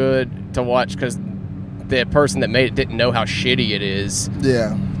so good to watch, because the person that made it didn't know how shitty it is.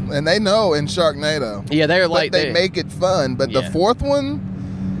 Yeah. And they know in Sharknado. Yeah, they're But like they make it fun. But Yeah. the fourth one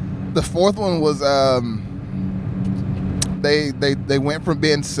was they went from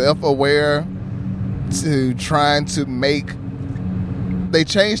being self-aware to trying to make. They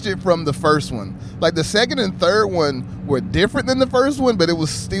changed it from the first one. Like the second and third one were different than the first one, but it was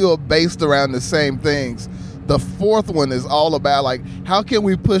still based around the same things. The fourth one is all about like, how can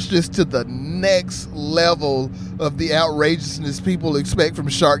we push this to the next level of the outrageousness people expect from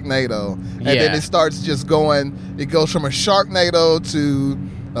Sharknado? And then Yeah. it starts just going. It goes from a Sharknado to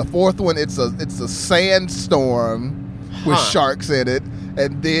a fourth one. It's a sandstorm with Huh. sharks in it,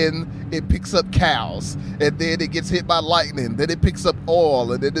 and then it picks up cows, and then it gets hit by lightning, then it picks up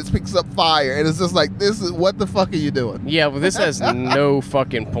oil, and then it picks up fire, and it's just like, this is, what the fuck are you doing? Yeah, well, this has no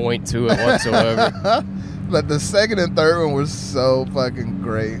fucking point to it whatsoever. But the second and third one were so fucking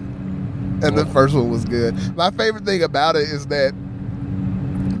great, and the first one was good. My favorite thing about it is that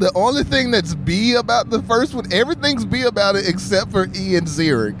the only thing that's B about the first one, everything's B about it except for Ian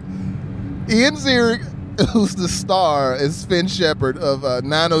Ziering. Ian Ziering, who's the star, is Finn Shepard of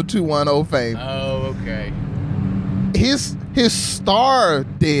 90210 fame. Oh, okay. His star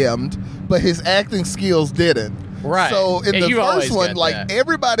damned, but his acting skills didn't. Right. So in Yeah, the you always first one, got like that.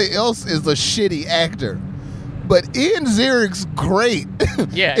 everybody else is a shitty actor. But Ian Ziering's great.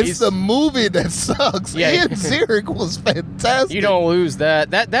 Yeah, it's he's- the movie that sucks. Yeah. Ian Ziering was fantastic. You don't lose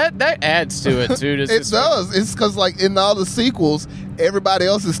that. That adds to it too. It does. It's because like in all the sequels, everybody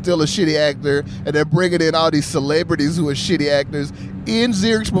else is still a shitty actor, and they're bringing in all these celebrities who are shitty actors. Ian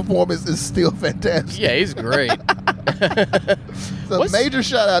Ziering's performance is still fantastic. Yeah, he's great. So What's- major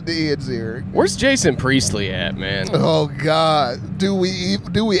shout out to Ian Ziering. Where's Jason Priestley at, man? Oh God, do we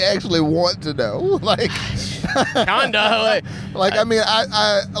actually want to know? Like, Kinda. Like, I mean,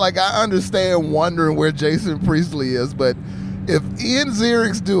 I understand wondering where Jason Priestley is, but if Ian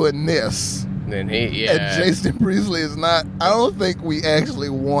Ziering's doing this then he, and yeah. Jason Priestley is not, I don't think we actually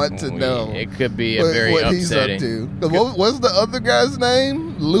want to know It could be a what, very what upsetting. he's up to. What's the other guy's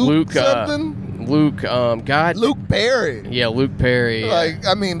name? Luke something? God. Luke Perry. Yeah, Luke Perry. yeah. Like,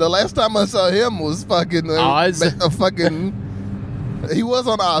 I mean, the last time I saw him was fucking Oz? a fucking. He was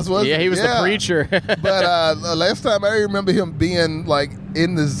on Oz, wasn't yeah, he was the Yeah. preacher. But the last time I remember him being like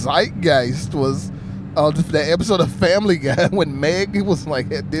in the zeitgeist was on that episode of Family Guy when Meg was like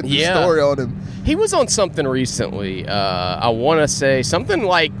did the Yeah. story on him. He was on something recently. I want to say something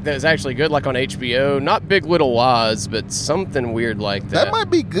like that was actually good, like on HBO. Not Big Little Lies, but something weird like that. That might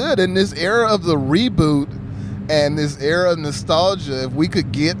be good in this era of the reboot and this era of nostalgia. If we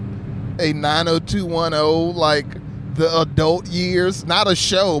could get a 90210 like the adult years, not a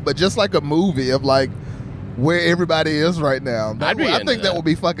show, but just like a movie of like where everybody is right now. I'd be I into think that that. would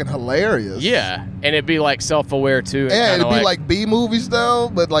be fucking hilarious. Yeah, and it'd be like self-aware too. and Yeah, kinda it'd be like B movies though,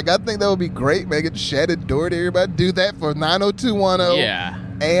 but like I think that would be great. Make it Shannon Doherty, everybody do that for 90210 yeah,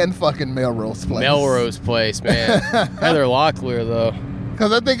 and fucking Melrose Place. Melrose Place, man. Heather Locklear though.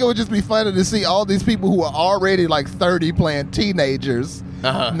 Because I think it would just be funny to see all these people who are already like 30 playing teenagers.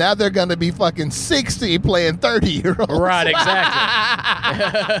 Uh-huh. Now they're going to be fucking 60 playing 30-year-olds. Right,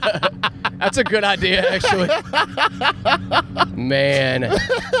 exactly. That's a good idea, actually. Man.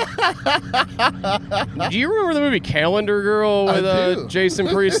 Do you remember the movie Calendar Girl with I do. Jason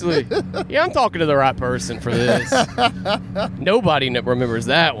Priestley? Yeah, I'm talking to the right person for this. Nobody remembers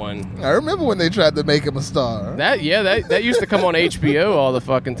that one. I remember when they tried to make him a star. That used to come on HBO all the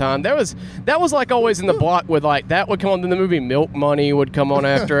fucking time. That was like always in the block with like that would come on. Then the movie Milk Money would come on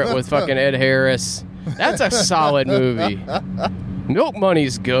after it with fucking Ed Harris. That's a solid movie. Milk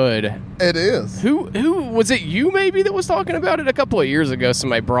Money's good. It is. Who was it? You maybe that was talking about it a couple of years ago.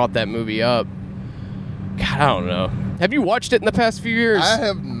 Somebody brought that movie up. God, I don't know. Have you watched it in the past few years? I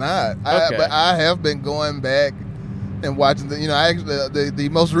have not. Okay. But I have been going back and watching the. You know, I actually the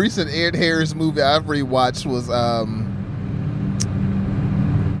most recent Ed Harris movie I've rewatched was A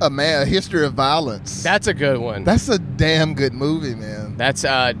History of Violence. That's a good one. That's a damn good movie, man. That's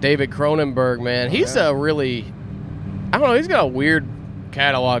David Cronenberg, man. He's a really, I don't know, he's got a weird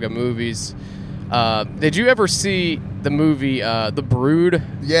catalog of movies. Did you ever see the movie The Brood?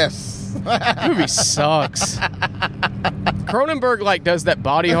 Yes. The movie sucks. Cronenberg like does that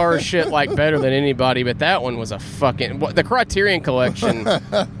body horror shit like better than anybody, but that one was a fucking. The Criterion Collection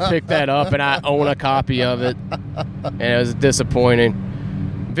picked that up, and I own a copy of it, and it was disappointing.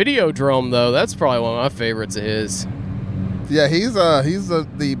 Videodrome though, that's probably one of my favorites of his. Yeah, he's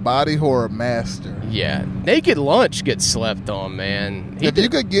the body horror master. Yeah, Naked Lunch gets slept on, man. If you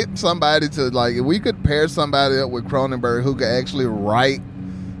could get somebody to like, if we could pair somebody up with Cronenberg who could actually write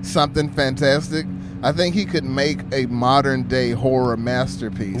something fantastic, I think he could make a modern day horror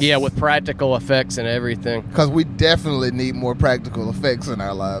masterpiece. Yeah, with practical effects and everything. Because we definitely need more practical effects in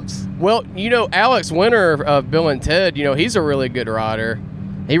our lives. Well, Alex Winter of Bill and Ted, he's a really good writer.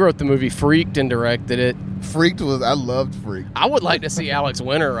 He wrote the movie Freaked and directed it. I loved Freaked. I would like to see Alex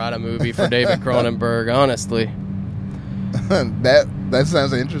Winter write a movie for David Cronenberg, honestly. That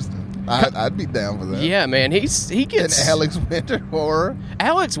sounds interesting. I'd be down for that. Yeah, man. He gets an Alex Winter horror.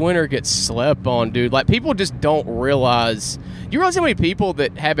 Alex Winter gets slept on, dude. Like, people just don't realize. You realize how many people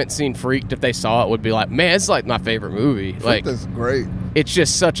that haven't seen Freaked, if they saw it, would be like, man, it's like my favorite movie. Freaked is great. It's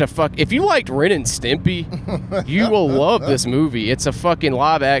just such a fuck. If you liked Ren and Stimpy, you will love this movie. It's a fucking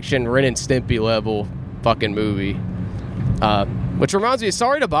live action Ren and Stimpy level fucking movie. Which reminds me,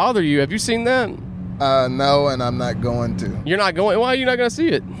 sorry to bother you. Have you seen that? No, and I'm not going to. You're not going? Why are you not going to see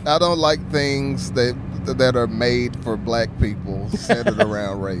it? I don't like things that are made for black people centered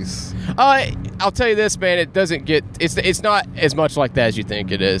around race. I'll tell you this, man. It doesn't get. It's not as much like that as you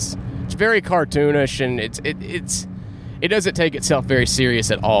think it is. It's very cartoonish, and it doesn't take itself very serious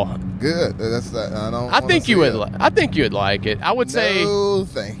at all. Good. I think you would like it. I would say. No,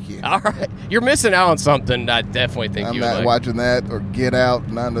 thank you. All right, you're missing out on something. I definitely think I'm you would like. I'm not watching that or Get Out.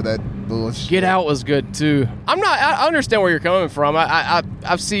 None of that bullshit. Get Out was good too. I understand where you're coming from. I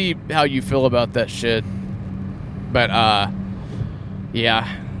see how you feel about that shit. But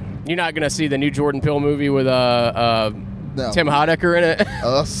yeah, you're not gonna see the new Jordan Peele movie with No. Tim Heidecker in it.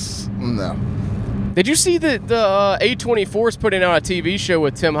 Us? No. Did you see that the A24's putting out a TV show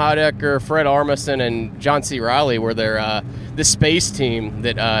with Tim Heidecker, Fred Armisen, and John C. Reilly, where they're the space team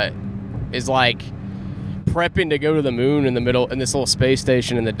that is like prepping to go to the moon in this little space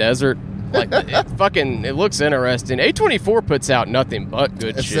station in the desert. Like it looks interesting. A24 puts out nothing but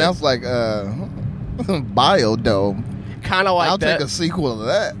good shit. It sounds like Biodome. Kind of like I'll that. take a sequel to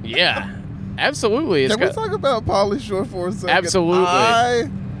that. Yeah, absolutely. Can we talk about Pauly Shore for a second? Absolutely.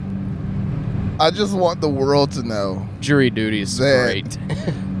 I just want the world to know Jury Duty is great.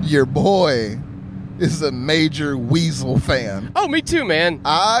 Your boy is a major Weasel fan. Oh, me too, man.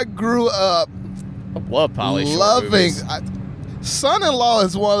 I grew up I love Pauly Shore loving. movies. Son-in-Law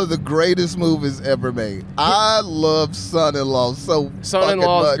is one of the greatest movies ever made. I love Son-in-Law so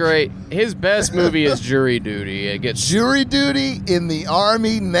Son-in-Law fucking is great. His best movie is Jury Duty. It gets Jury Duty, In the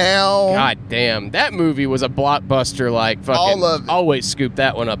Army Now. God damn, that movie was a blockbuster. Like fucking, All of it. Always scoop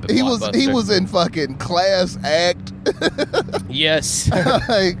that one up. At He Blockbuster. was in fucking Class Act. Yes.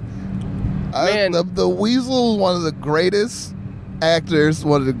 Like, Man. the Weasel is one of the greatest actors,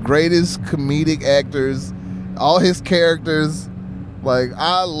 one of the greatest comedic actors. All his characters, like,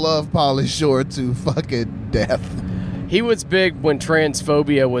 I love Pauly Shore to fucking death. He was big when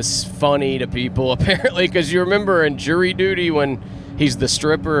transphobia was funny to people, apparently, because you remember in Jury Duty when he's the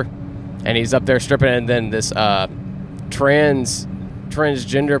stripper and he's up there stripping, and then this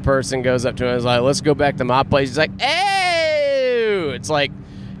transgender person goes up to him and is like, let's go back to my place. He's like, ew! It's like,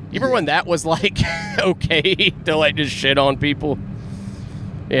 you remember when that was like okay to like just shit on people?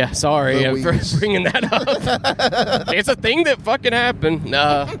 Yeah, sorry for bringing that up. It's a thing that fucking happened.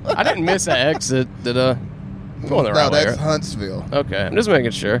 I didn't miss an exit. Did I? Going the No, right way. that's Huntsville. Okay, I'm just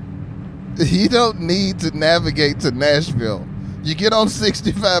making sure. You don't need to navigate to Nashville. You get on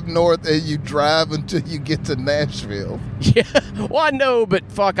 65 North and you drive until you get to Nashville. Yeah, well, I know, but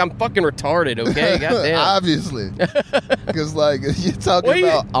fuck, I'm fucking retarded, okay? Goddamn. Obviously. Because, like, you're talking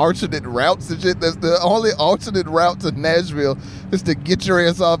about alternate routes and shit. That's the only alternate route to Nashville is to get your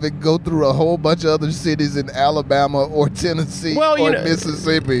ass off and go through a whole bunch of other cities in Alabama or Tennessee or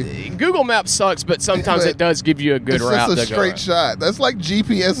Mississippi. Google Maps sucks, but sometimes it does give you a good route. It's just a straight shot. That's like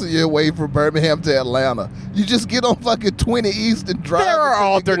GPSing your way from Birmingham to Atlanta. You just get on fucking 20 East and drive. There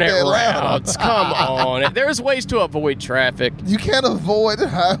are until you get alternate to Atlanta. routes. Come on. There's ways to avoid traffic. You can't avoid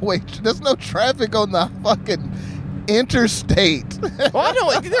highway. There's no traffic on the fucking interstate. Well, I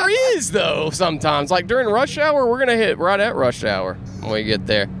know there is though. Sometimes, like during rush hour, we're gonna hit right at rush hour when we get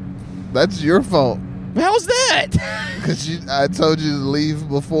there. That's your fault. How's that? Because I told you to leave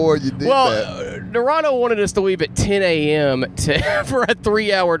before you did that. Well, Dorado wanted us to leave at 10 a.m. for a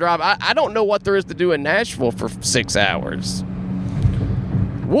 3-hour drive. I don't know what there is to do in Nashville for 6 hours.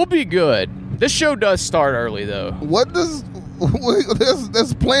 We'll be good. This show does start early, though. What does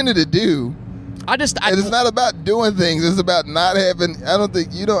there's plenty to do. And it's not about doing things. It's about not having. I don't think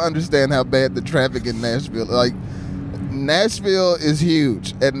you don't understand how bad the traffic in Nashville. Like Nashville is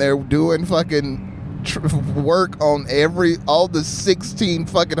huge, and they're doing fucking work on all the 16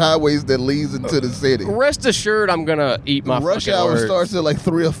 fucking highways that leads into the city. Rest assured, I'm gonna eat my rush fucking hour words. starts at like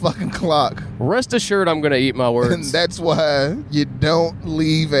 3:00. Rest assured, I'm gonna eat my words. And that's why you don't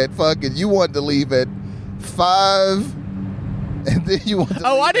leave at fucking. You want to leave at 5. And then you want to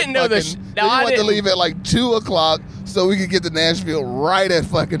Oh, leave I didn't know this. No, then you want to leave at like 2:00 so we could get to Nashville right at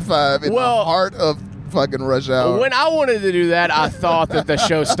fucking 5 in the heart of fucking rush hour. When I wanted to do that, I thought that the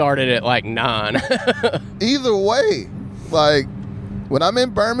show started at like 9. Either way, like when I'm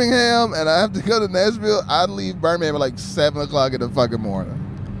in Birmingham and I have to go to Nashville, I leave Birmingham at like 7:00 in the fucking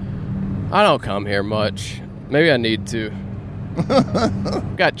morning. I don't come here much. Maybe I need to.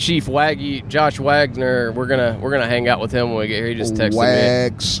 Got Chief Waggy, Josh Wagner. We're gonna hang out with him when we get here. He just texted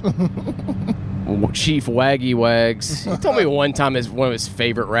Wags. me. Chief Waggy Wags. He told me one time one of his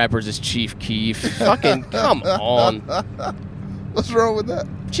favorite rappers is Chief Keef. Fucking come on. What's wrong with that?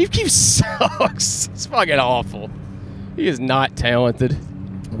 Chief Keef sucks. It's fucking awful. He is not talented.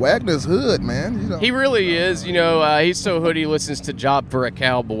 Wagner's hood, man. He really is. You know, he's so hood he listens to Job for a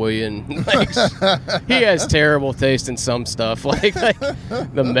Cowboy, and like, he has terrible taste in some stuff, like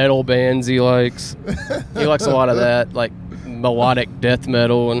the metal bands he likes. He likes a lot of that, like melodic death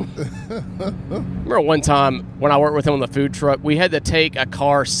metal. And remember one time when I worked with him on the food truck, we had to take a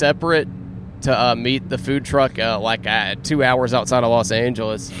car separate to meet the food truck 2 hours outside of Los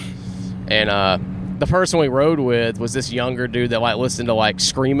Angeles, and the person we rode with was this younger dude that like listened to like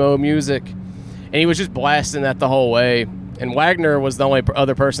screamo music, and he was just blasting that the whole way. And Wagner was the only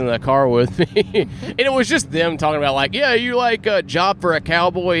other person in the car with me, and it was just them talking about like, yeah, you like Job for a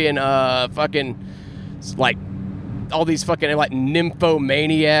Cowboy and fucking like all these fucking like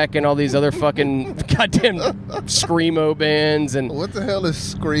Nymphomaniac and all these other fucking goddamn screamo bands. And what the hell is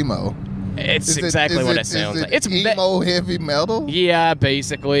screamo? It's exactly what it sounds like. It's emo heavy metal. Yeah,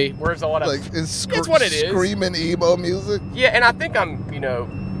 basically. Where's a lot of like it's what it is. Screaming emo music. Yeah, and I think I'm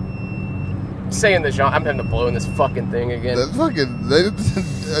saying the genre. I'm having to blow in this fucking thing again.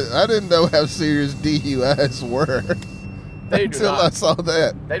 I didn't know how serious DUIs were until I saw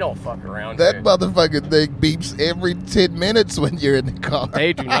that. They don't fuck around. That motherfucking thing beeps every 10 minutes when you're in the car.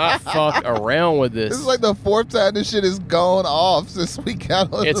 They do not fuck around with this. This is like the 4th time this shit has gone off since we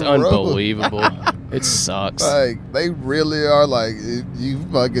got on It's the road. unbelievable. It sucks. Like, they really are like, you're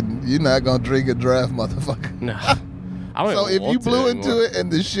not gonna drink and drive, motherfucker. No. I don't So even if you want blew to into anymore. it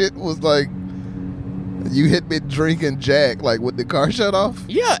and the shit was like, you hit me drinking Jack, like with the car shut off?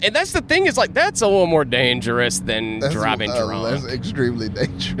 Yeah, and that's the thing is like that's a little more dangerous than That's driving drunk. That's extremely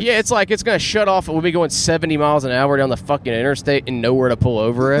dangerous. Yeah, it's like it's gonna shut off. We'll be going 70 miles an hour down the fucking interstate and nowhere to pull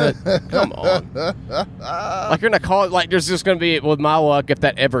over at. Come on. Like you're gonna call it like there's just gonna be with my luck if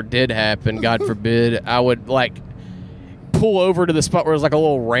that ever did happen, God forbid, I would like pull over to the spot where there's like a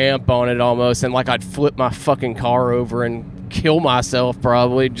little ramp on it almost, and like I'd flip my fucking car over and kill myself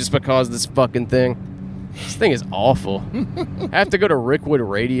probably just because of this fucking thing. This thing is awful. I have to go to Rickwood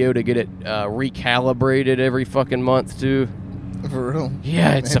Radio to get it recalibrated every fucking month too. For real?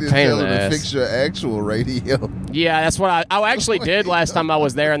 Yeah, it's a pain in the to ass. fix your actual radio. Yeah, that's what I actually did last time I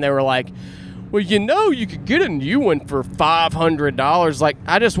was there, and they were like, well, you could get a new one for $500. Like,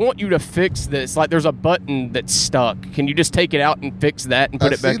 I just want you to fix this. Like, there's a button that's stuck. Can you just take it out and fix that and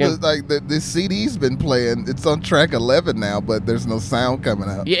put it back in? This CD's been playing. It's on track 11 now, but there's no sound coming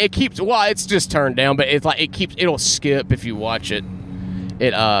out. Yeah, it keeps. Well, it's just turned down, but it's like it'll skip if you watch it.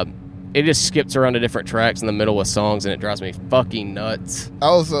 It just skips around to different tracks in the middle of songs, and it drives me fucking nuts.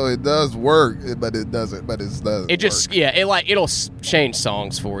 Also, it does work, but it doesn't. But it doesn't. It just work. it'll change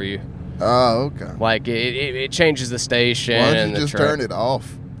songs for you. Oh, okay. Like it changes the station. Why don't and you the just track. turn it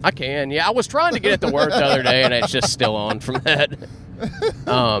off? I can. Yeah, I was trying to get it to work the other day, and it's just still on from that.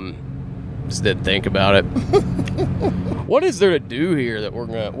 Just didn't think about it. What is there to do here that what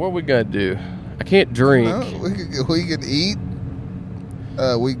are we gonna do? I can't drink. No, we can eat.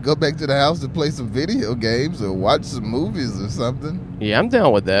 We can go back to the house to play some video games or watch some movies or something. Yeah, I'm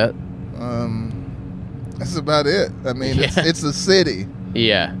down with that. That's about it. I mean, Yeah. it's a city.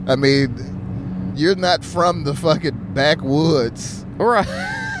 Yeah. I mean, you're not from the fucking backwoods. Right.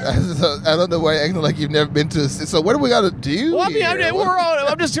 I don't know why you're acting like you've never been to a city. So what do we got to do Well, I mean, here?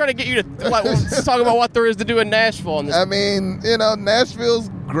 I'm just trying to get you to like let's talk about what there is to do in Nashville. And this. I mean, Nashville's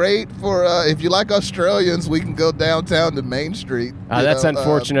great for if you like Australians. We can go downtown to Main Street. That's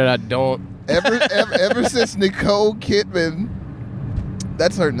unfortunate. I don't. Ever since Nicole Kidman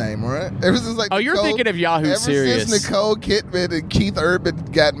That's her name, right? Ever since like Oh, you're thinking of Yahoo ever Serious. since Nicole Kidman and Keith Urban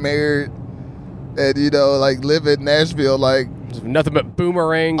got married, and like live in Nashville, like There's nothing but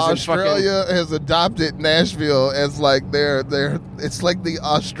boomerangs and fucking... Australia has adopted Nashville as like their it's like the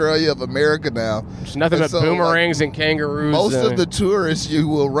Australia of America now. There's nothing And but so, boomerangs and kangaroos. Most and- of the tourists you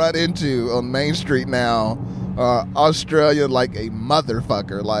will run into on Main Street now are Australian like a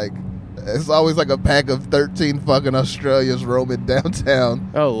motherfucker. Like it's always like a pack of 13 fucking Australians roaming downtown.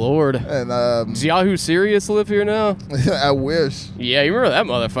 Oh, Lord. And Does Yahoo Serious live here now? I wish. Yeah, you remember that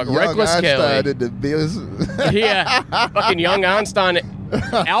motherfucker. Young Reckless Einstein Kelly. in the business. Yeah. Fucking young Einstein.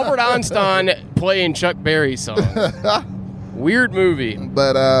 Albert Einstein playing Chuck Berry songs. Weird movie.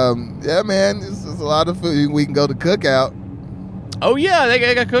 But yeah, man, it's a lot of food. We can go to Cookout. Oh, yeah, they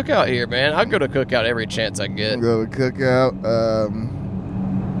got a cookout here, man. I go to cookout every chance I get. Go to Cookout.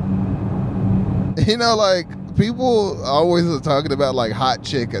 Like people always are talking about like hot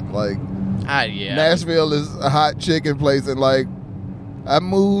chicken. Like Yeah. Nashville is a hot chicken place, and like I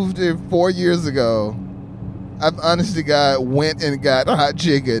moved here 4 years ago. I've honestly went and got hot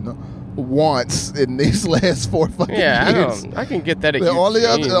chicken once in these last 4 fucking years. I can get that at The only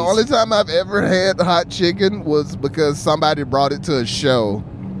Eugene's. time I've ever had hot chicken was because somebody brought it to a show,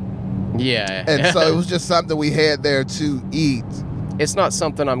 Yeah. and so it was just something we had there to eat. It's not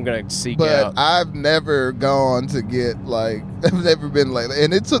something I'm going to seek But out. I've never gone to get like I've never been like,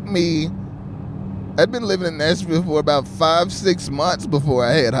 and it took me. I'd been living in Nashville for about 5-6 months before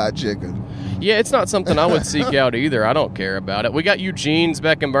I had hot chicken. Yeah, it's not something I would seek out either. I don't care about it. We got Eugene's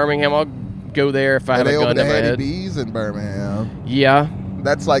back in Birmingham. I'll go there if I have And a they gun opened to my Hattie head. B's in Birmingham. Yeah.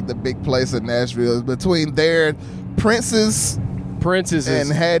 That's like the big place in Nashville. Between there, Prince's Prince's is...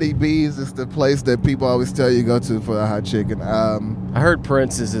 and Hattie B's is the place that people always tell you to go to for a hot chicken. I heard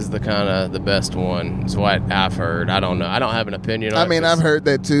Prince's is the kind of the best one. Is what I've heard. I don't know. I don't have an opinion on it. I mean, 'cause I've heard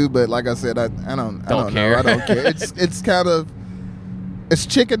that too, but like I said, I don't care. know. I don't care. It's kind of it's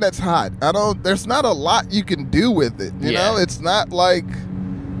chicken that's hot. There's not a lot you can do with it. You know, it's not like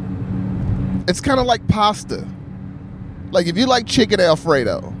it's kind of like pasta. Like if you like chicken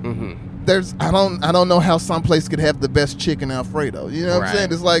Alfredo, I don't know how some place could have the best chicken Alfredo. You know what I'm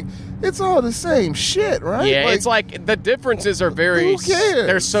saying? It's like it's all the same shit, right? Yeah, it's like the differences are very... Who cares?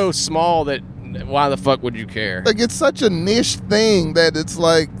 They're so small that why the fuck would you care? Like it's such a niche thing that it's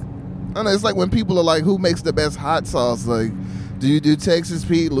like I don't know, it's like when people are like, who makes the best hot sauce? Like, do you do Texas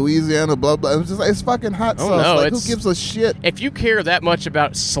Pete, Louisiana, blah blah? It's just like it's fucking hot sauce. No, like who gives a shit? If you care that much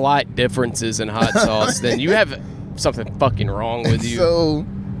about slight differences in hot sauce, then you have something fucking wrong with you. So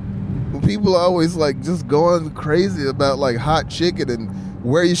people are always like just going crazy about like hot chicken and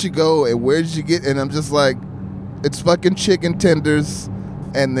where you should go and where did you get, and I'm just like, it's fucking chicken tenders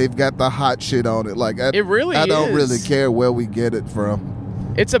and they've got the hot shit on it. Like It really I don't is. really care where we get it from.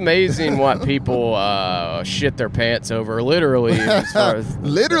 It's amazing what people shit their pants over, literally. As far as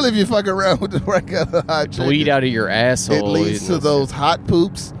Literally, if you fuck around with the regular hot chicken, bleed out of your asshole. it leads to those hot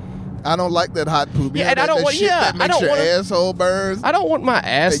poops. I don't like that hot poop. Yeah, and I that, don't that want- shit yeah, that I makes don't your wanna- asshole burns. I don't want my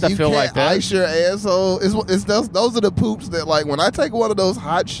ass to You feel can't like that. ice your asshole. It's those are the poops that like when I take one of those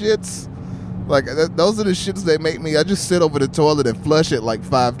hot shits. Like those are the shits that make me. I just sit over the toilet and flush it like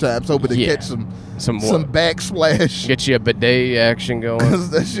 5 times, hoping to catch some backsplash. Get you a bidet action going. Because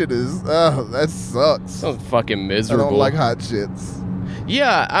that shit is that sucks. Sounds fucking I miserable. don't like hot shits.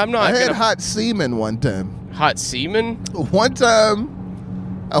 Yeah, I'm not. I had gonna, hot semen one time. hot semen. One time,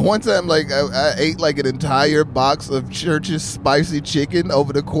 like I ate like an entire box of Church's spicy chicken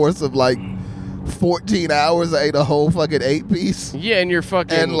over the course of like 14 hours. I ate a whole fucking 8-piece. Yeah, and your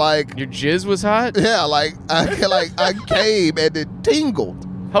fucking And, like- your jizz was hot. Yeah, like I came and it tingled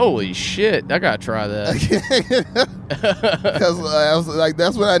Holy shit! I gotta try that. because I was like,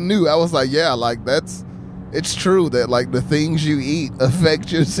 that's what I knew. I was like, yeah, like it's true that like the things you eat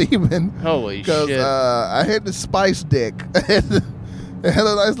affect your semen. Holy Because shit! I had the spice dick. It had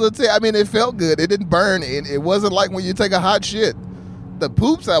a nice little taste. I mean, it felt good. It didn't burn. It wasn't like when you take a hot shit. The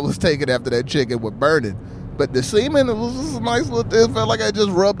poops I was taking after that chicken were burning. But the semen, it was just a nice little... It felt like I just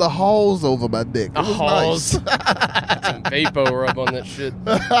rubbed the halls over my dick. It A was halls. nice. Some Vapo rub on that shit.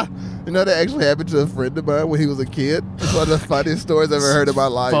 You know, that actually happened to a friend of mine when he was a kid. It's one of the funniest stories I've ever heard in my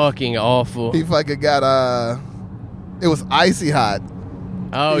life. Fucking awful. He fucking got... It was icy hot.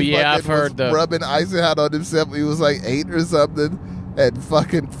 Oh He yeah, fucking I've heard was the. rubbing icy hot on himself. He was like 8 or something, and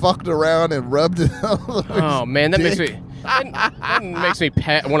fucking fucked around and rubbed it. Oh man, that makes me. That makes me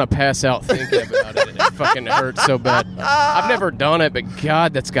want to pass out thinking about it. It fucking hurts so bad. I've never done it, but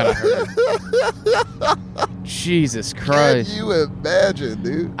God, that's gotta hurt. Jesus Can Christ. you imagine,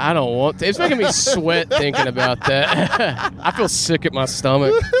 dude? I don't want to. It's making me sweat thinking about that. I feel sick at my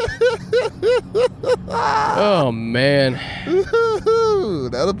stomach. Oh, man.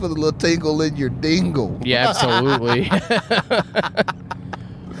 That'll put a little tingle in your dingle. Yeah, absolutely.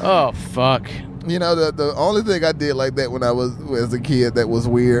 Oh, fuck. You know, the only thing I did like that when I was as a kid that was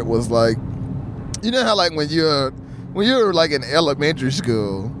weird was like, you know how like when you're like in elementary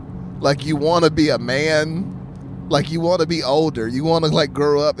school, like you want to be a man, like you want to be older, you want to like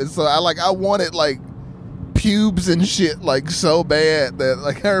grow up, and so I wanted like pubes and shit like so bad that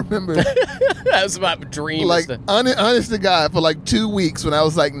like I remember That was my dream. like honest to God, for like 2 weeks when I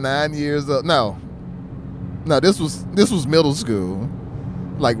was like 9 years old. No, this was middle school,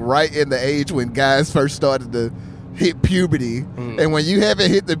 like right in the age when guys first started to hit puberty. And when you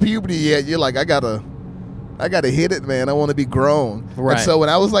haven't hit the puberty yet, you're like, I gotta hit it, man. I want to be grown. Right. And so when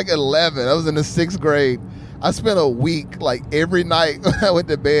I was like 11, I was in the 6th grade. I spent a week, like every night when I went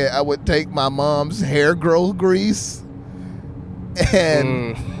to bed, I would take my mom's hair growth grease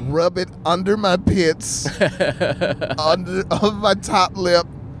and rub it under my pits, on my top lip,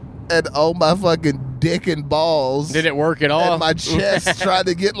 and on my fucking dick and balls. Did it work at all? And my chest, trying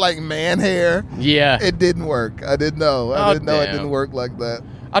to get like man hair. Yeah. It didn't work. I didn't know. I didn't know it damn. didn't work like that.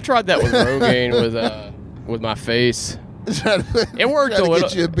 I tried that with Rogaine with my face. It worked a little.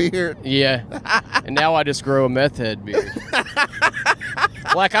 Get you a beard. Yeah. And now I just grow a meth head beard.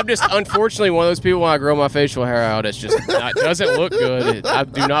 Like, I'm just, unfortunately, one of those people when I grow my facial hair out, it doesn't look good. I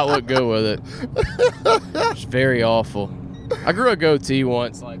do not look good with it. It's very awful. I grew a goatee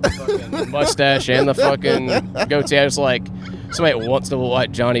once, like the fucking mustache and the fucking goatee. I was like, somebody that wants to look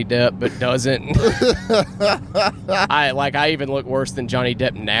like Johnny Depp but doesn't. I even look worse than Johnny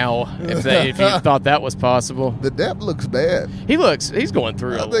Depp now. If you thought that was possible, The Depp looks bad. he's going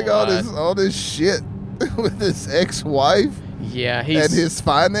through. I think all this shit with his ex-wife Yeah, and his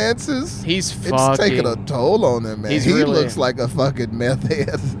finances. He's It's fucking taking a toll on him, man. He's He really- looks like a fucking meth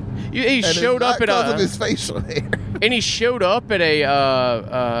head. He And showed it's up not at because of his facial hair. and he showed up at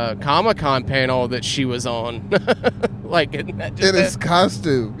a Comic-Con panel that she was on. Like isn't that just In his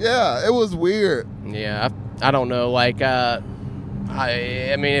costume. Yeah, it was weird. yeah, I don't know. Like I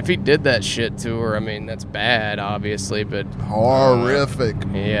mean, if he did that shit to her, I mean that's bad, obviously, but Horrific.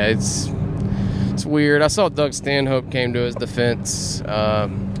 yeah, it's weird. I saw Doug Stanhope came to his defense.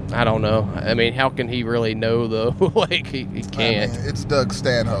 I don't know. I mean, how can he really know though? Like he can't. I mean, it's Doug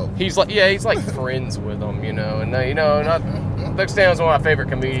Stanhope. He's like friends with him, not Doug Stanhope's one of my favorite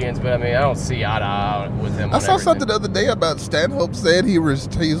comedians, but I mean, I don't see eye to eye with him. I saw something the other day about Stanhope saying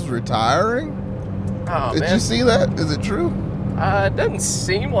he's retiring. Oh, Did man. you see that? Is it true? It doesn't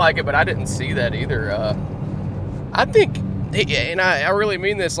seem like it, but I didn't see that either. I think, and I really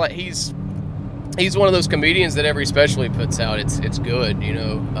mean this, like he's one of those comedians that every special he puts out, it's good,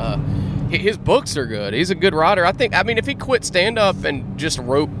 His books are good. He's a good writer. I mean, if he quit stand-up and just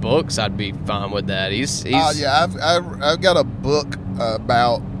wrote books, I'd be fine with that. He's Yeah, I've got a book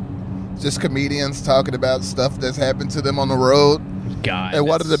about just comedians talking about stuff that's happened to them on the road. God. And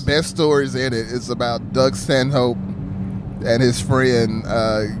one of the best stories in it is about Doug Stanhope and his friend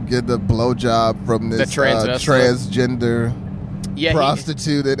getting a blowjob from this transgender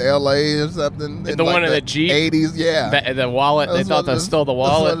prostitute in L.A. or something. The one in the Jeep? 80s, yeah. The wallet. They thought they stole the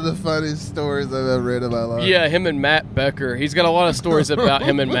wallet. That's one of the funniest stories I've ever read in my life. Yeah, him and Matt Becker. He's got a lot of stories about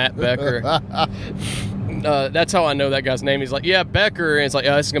him and Matt Becker. That's how I know that guy's name. He's like, yeah, Becker. And it's like,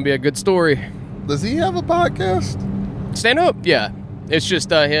 this is going to be a good story. Does he have a podcast? Stand Up? Yeah. It's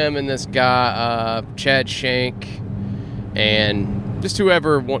just him and this guy, Chad Shank, and just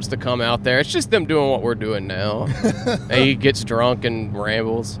whoever wants to come out there. It's just them doing what we're doing now. He gets drunk and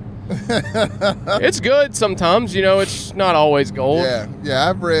rambles. It's good sometimes, it's not always gold. Yeah,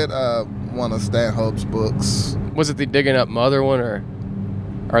 I've read one of Stanhope's books. Was it the Digging Up Mother one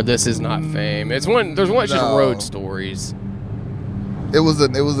or This Is Not Fame? It's one. There's one. It's just road stories. It was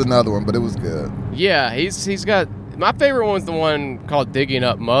another one, but it was good. Yeah, he's got. My favorite one's the one called Digging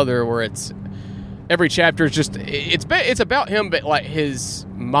Up Mother, where it's every chapter is just it's about him, but like his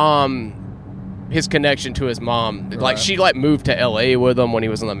mom, his connection to his mom. Right. Like she moved to L.A. with him when he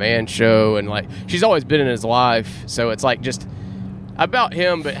was on the Man Show, and like she's always been in his life. So it's like just about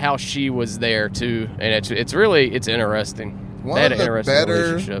him, but how she was there too, and it's really interesting. One They had of an the interesting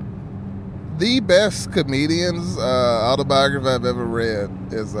relationship. The best comedian's autobiography I've ever read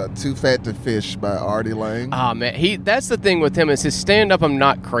is Too Fat to Fish by Artie Lang. Ah, man, that's the thing with him is his stand-up I'm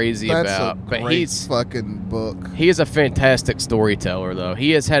not crazy That's about, a but great he's fucking book. he is a fantastic storyteller though.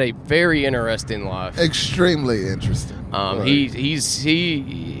 He has had a very interesting life. Extremely interesting. Right. He's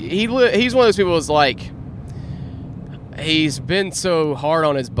one of those people who's like he's been so hard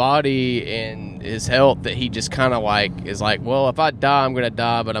on his body and his health that he just kind of like is like, well, if I die, I'm gonna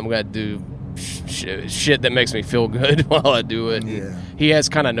die, but I'm gonna do shit that makes me feel good while I do it. Yeah. He has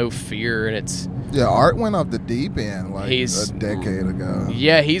kind of no fear, and it's Yeah, Art went off the deep end like He's- a decade ago.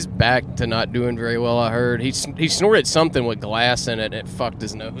 yeah, he's back to not doing very well. I heard he snorted something with glass in it, and it fucked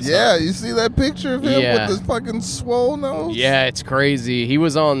his nose. Yeah, up. you see that picture of him Yeah. with this fucking swole nose? Yeah, it's crazy. He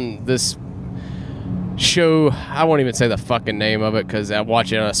was on this show. I won't even say the fucking name of it because I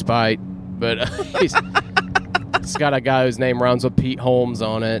watch it out of spite. But it's got a guy whose name rhymes with Pete Holmes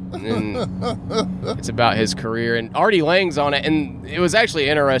on it, and it's about his career. And Artie Lang's on it, and it was actually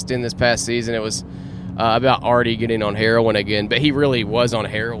interesting this past season. It was about Artie getting on heroin again, but he really was on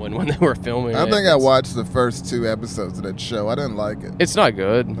heroin when they were filming I it. think I watched the first 2 episodes of that show. I didn't like it. It's not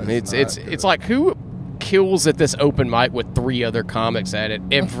good. It's It's not good. it's like who kills at this open mic with 3 other comics at it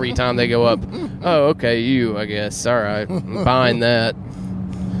every time they go up. Oh, okay, you, I guess. All right, I'm buying that.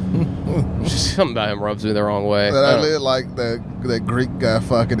 Just something about him rubs me the wrong way. But I did like that Greek guy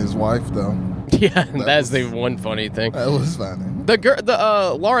fucking his wife though. Yeah, that's was- the one funny thing. That was funny.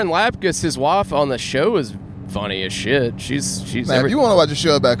 The Lauren Lapkus, his wife on the show, is funny as shit. She's Now, if you want to watch a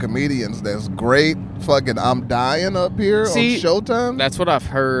show about comedians, that's great. Fucking I'm Dying up here See, on Showtime. That's what I've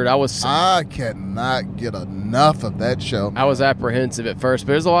heard. I cannot get enough of that show. I was apprehensive at first,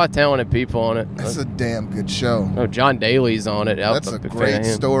 but there's a lot of talented people on it. That's a damn good show. Oh, John Daly's on it. That's I'm a big fan great of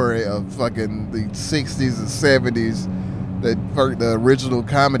him. story of fucking the 60s and 70s, the original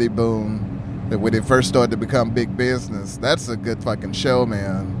comedy boom, that when it first started to become big business. That's a good fucking show,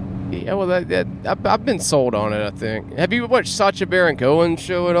 man. Yeah, well, I've been sold on it, I think. Have you watched Sacha Baron Cohen's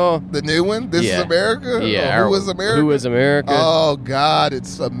show at all? The new one, This Yeah. is America? Yeah. Or Who is America? Who is America? Oh, God,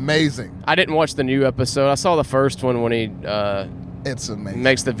 it's amazing. I didn't watch the new episode. I saw the first one when he It's amazing.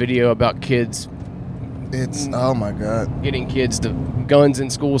 makes the video about kids, It's, oh my God. getting kids to guns in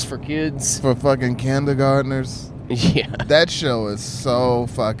schools for kids. For fucking kindergartners. Yeah. That show is so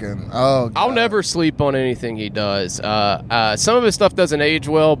fucking, oh, God. I'll never sleep on anything he does. Some of his stuff doesn't age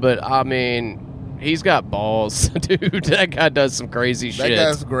well, but I mean, he's got balls, dude. That guy does some crazy That shit.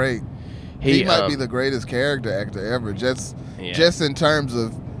 guy's great. He might be um, the greatest character actor ever, just Yeah. in terms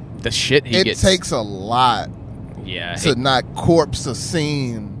of the shit he it gets. takes a lot Yeah. to not corpse a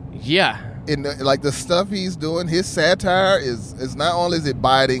scene. Yeah. In like the stuff he's doing, his satire is not only is it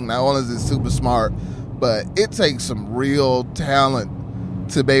biting, not only is it super smart, but it takes some real talent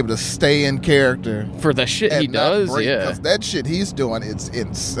to be able to stay in character. For the shit he and not does, break, yeah. 'cause that shit he's doing, it's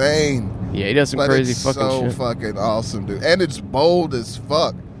insane. Yeah, he does some But crazy it's fucking so shit. fucking awesome, dude. And it's bold as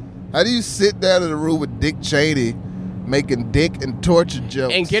fuck. How do you sit down in a room with Dick Cheney making dick and torture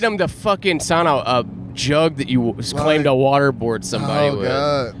jokes And get him to fucking sign a jug that you claimed to waterboard somebody Oh, with.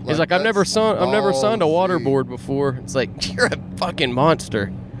 God. He's like, I've never signed a ballsy. waterboard before. It's like, you're a fucking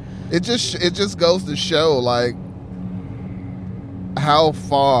monster. It just goes to show like how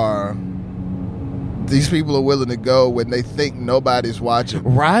far these people are willing to go when they think nobody's watching.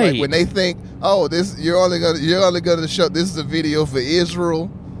 Right. Like when they think, oh, this you're only gonna show this is a video for Israel.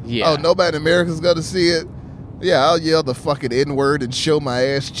 Yeah. Oh, nobody in America's gonna see it. Yeah, I'll yell the fucking N-word and show my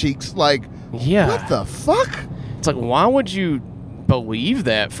ass cheeks. Like, Yeah. what the fuck? It's like, why would you believe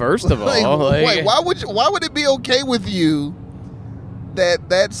that, first of all? Like, Like, wait, why would it be okay with you that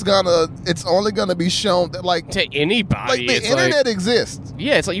it's only gonna be shown that like to anybody. like the it's internet exists.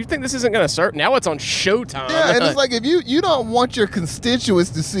 yeah, it's like you think this isn't going to start. Now it's on Showtime. Yeah, and it's like if you don't want your constituents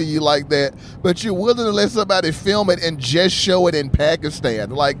to see you like that, but you're willing to let somebody film it and just show it in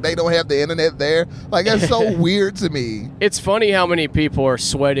Pakistan, like they don't have the internet there. Like that's so weird to me. It's funny how many people are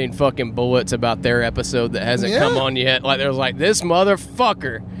sweating fucking bullets about their episode that hasn't Yeah. come on yet. Like there's like this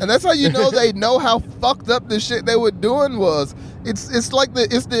motherfucker. And that's how you know they know how fucked up the shit they were doing was. It's like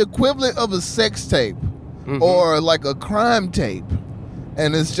it's the equivalent of a sex tape or like a crime tape.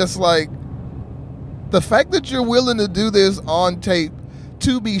 And it's just like the fact that you're willing to do this on tape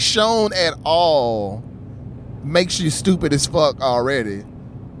to be shown at all makes you stupid as fuck already.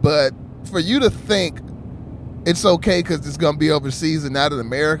 But for you to think it's okay because it's going to be overseas and not in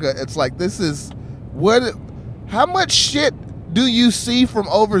America, it's like this is how much shit do you see from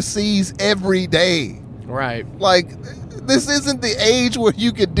overseas every day? Right. Like, this isn't the age where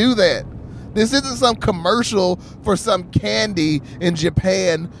you could do that. This isn't some commercial for some candy in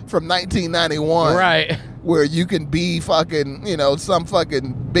Japan from 1991. Right. Where you can be fucking, some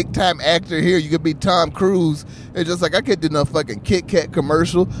fucking big time actor here. You could be Tom Cruise. It's just like, I can't do no fucking Kit Kat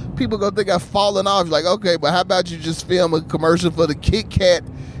commercial. People gonna think I've fallen off. Like, okay, but how about you just film a commercial for the Kit Kat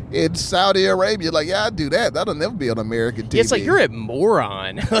in Saudi Arabia. Like, yeah, I do that. That'll never be on American TV. It's like you're a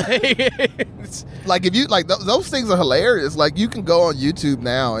moron. Like, if you like those things are hilarious. Like, you can go on YouTube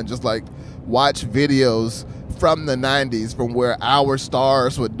now and just like watch videos from the 90s from where our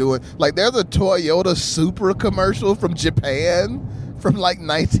stars were doing. Like, there's a Toyota Supra commercial from Japan from like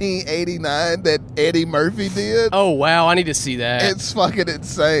 1989 that Eddie Murphy did. Oh wow, I need to see that. It's fucking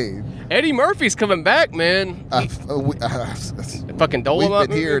insane. Eddie Murphy's coming back, man. Fucking Dolomite. We've been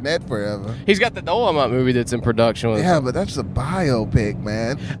movie? hearing that forever. He's got the Dolomite movie that's in production with Yeah, him. but that's a biopic,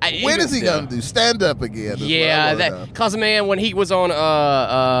 man. When even is he still. gonna do stand up again? is what I Yeah, wanna that know. cause man, when he was on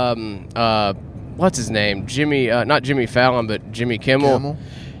what's his name? Jimmy, not Jimmy Fallon, but Jimmy Kimmel.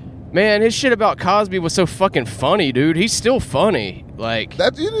 Man, his shit about Cosby was so fucking funny, dude. He's still funny. Like,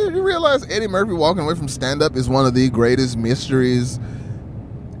 That you realize Eddie Murphy walking away from stand up is one of the greatest mysteries.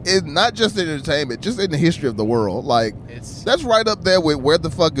 It's not just in entertainment, just in the history of the world. Like, it's that's right up there with where the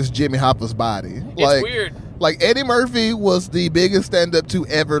fuck is Jimmy Hoffa's body. Like, weird. Like, Eddie Murphy was the biggest stand up to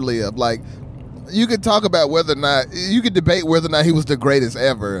ever live. Like, you could talk about whether or not you could debate whether or not he was the greatest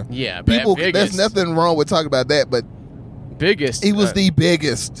ever. Yeah, but People, biggest, there's nothing wrong with talking about that, but biggest. he was the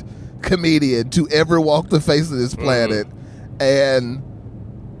biggest comedian to ever walk the face of this planet, and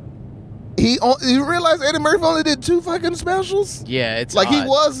you realize Eddie Murphy only did 2 fucking specials. Yeah, it's Like,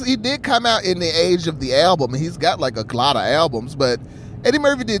 odd. he did come out in the age of the album, and he's got like a lot of albums, but Eddie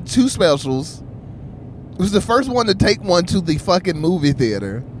Murphy did 2 specials. It was the first one to take one to the fucking movie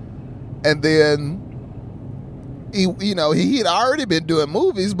theater, and then he had already been doing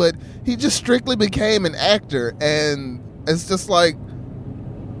movies, but he just strictly became an actor, and it's just like,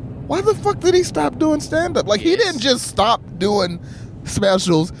 why the fuck did he stop doing stand-up? Like, he didn't just stop doing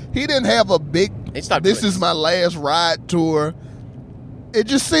specials. He didn't have a big, He stopped this doing is my last ride tour. It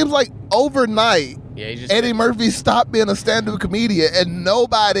just seems like overnight, Yeah, he just Eddie Murphy stopped being a stand-up comedian, and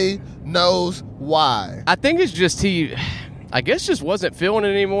nobody knows why. I think it's just I guess just wasn't feeling it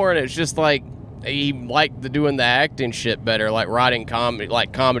anymore, and it's just like he liked doing the acting shit better, like writing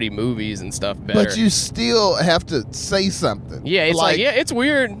comedy movies and stuff better. But you still have to say something. yeah, it's like yeah, it's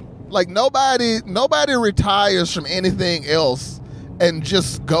weird. Like, nobody retires from anything else and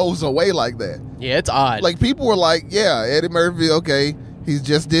just goes away like that. Yeah, it's odd. Like, people were like, yeah, Eddie Murphy, okay, he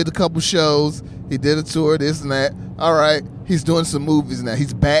just did a couple shows, he did a tour, this and that. All right, he's doing some movies now.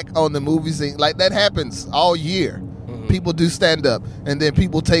 He's back on the movie scene. Like, that happens all year. Mm-hmm. People do stand up, and then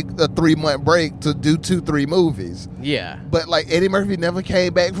people take a 3-month break to do 2-3 movies. yeah, But like, Eddie Murphy never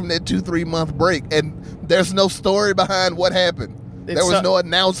came back from that 2-3 month break, and there's no story behind what happened. There was no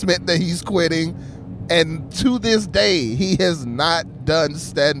announcement that he's quitting, and to this day, he has not done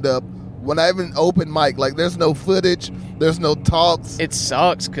stand up. When I even open mic, like, there's no footage, there's no talks, it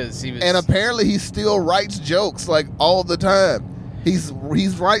sucks because he was. and apparently he still writes jokes like all the time. He's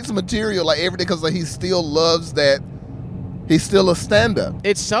writes material like every day because like, he still loves that. He's still a stand up.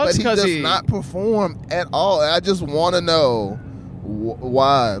 it sucks But he because does not perform at all. And I just want to know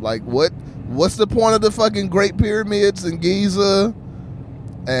why. Like, what's the point of the fucking Great Pyramids in Giza?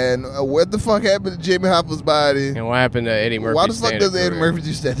 And what the fuck happened to Jimmy Hoffa's body? And what happened to Eddie Murphy? Why the fuck does Eddie Murphy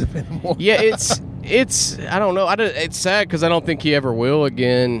do stand up anymore? Yeah, it's I don't know. It's sad because I don't think he ever will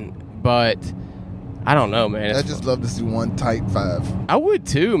again. But I don't know, man. I just love to see one tight 5. I would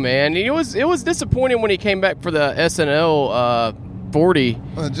too, man. It was disappointing when he came back for the SNL 40.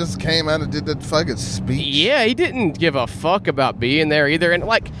 Well, it just came out and did that fucking speech. Yeah, he didn't give a fuck about being there either. And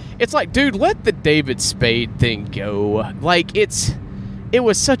like, it's like, dude, let the David Spade thing go. Like, it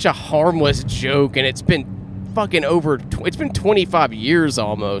was such a harmless joke, and it's been fucking it's been 25 years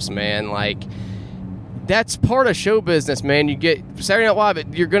almost, man. Like, that's part of show business, man. You get Saturday Night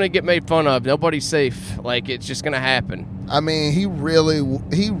Live, you're gonna get made fun of. Nobody's safe. Like, it's just gonna happen. I mean, he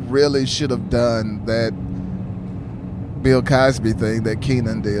really should have done that Bill Cosby thing that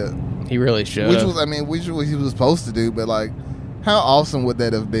Keenan did. He really should. Which what he was supposed to do, but like, how awesome would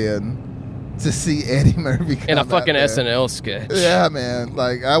that have been to see Eddie Murphy come in a out fucking there? SNL sketch. Yeah, man.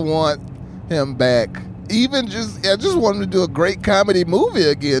 Like, I want him back. I just want him to do a great comedy movie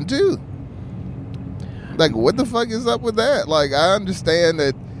again too. Like, what the fuck is up with that? Like, I understand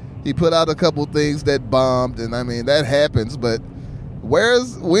that he put out a couple things that bombed, and I mean, that happens, but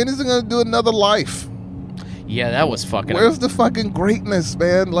when is he gonna do another Life? Yeah, that was fucking. Where's the fucking greatness,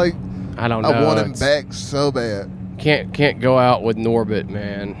 man? Like, I don't know. I want him back so bad. Can't go out with Norbit,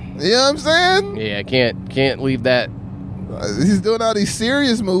 man. You know what I'm saying? Yeah, can't leave that. He's doing all these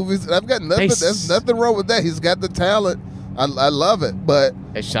serious movies, and I've got nothing. There's nothing wrong with that. He's got the talent I love it, but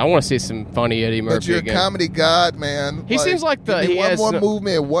I want to see some funny Eddie Murphy but you're again. a comedy god, man. He seems like give me he one has more no-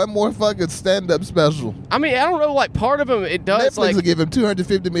 movie and one more fucking stand-up special. I mean, I don't know. Like part of him, it does Netflix like will give him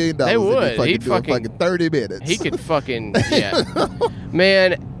 $250 million. They would. If he He'd do it fucking- fucking 30 minutes. he could fucking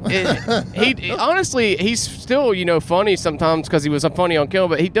man. He honestly, he's still funny sometimes because he was funny on Kill,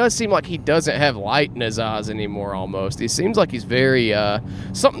 but he does seem like he doesn't have light in his eyes anymore. Almost, he seems like he's very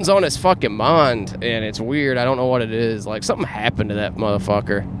something's on his fucking mind, and it's weird. I don't know what it is. Like something happened to that motherfucker.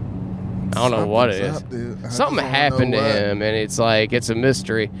 I don't know what it is. Something's up, dude. I Something just don't happened know to what. him, and it's like it's a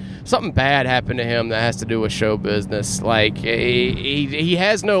mystery. Something bad happened to him that has to do with show business. Like he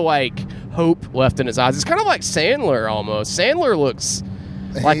has no like hope left in his eyes. It's kind of like Sandler almost. Sandler looks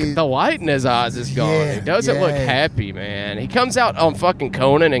like He- the light in his eyes is gone. Yeah, He doesn't look yeah. happy, man. He comes out on fucking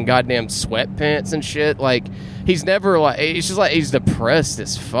Conan in goddamn sweatpants and shit. Like he's never like. It's just like he's depressed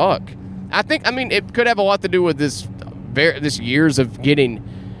as fuck. I mean, it could have a lot to do with this years of getting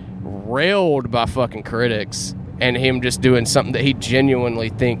railed by fucking critics and him just doing something that he genuinely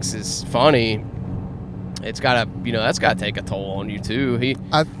thinks is funny. It's gotta, that's gotta take a toll on you too.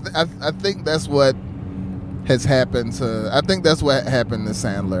 I think that's what has happened to. I think that's what happened to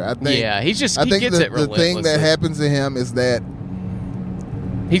Sandler. I think. Yeah, he gets the it thing that relentlessly. happens to him is that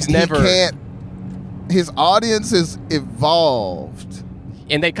He's never, he can't. His audience has evolved.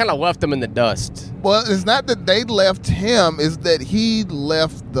 and they kind of left him in the dust. Well, it's not that they left him; it's that he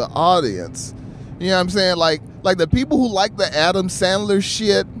left the audience. You know what I'm saying? Like the people who like the Adam Sandler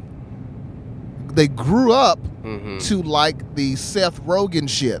shit, they grew up to like the Seth Rogen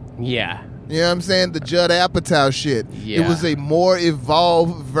shit. Yeah, You know what I'm saying? The Judd Apatow shit. Yeah. It was a more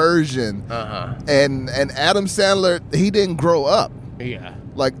evolved version. And Adam Sandler, he didn't grow up. yeah.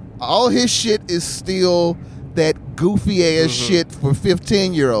 Like, all his shit is still that goofy ass shit for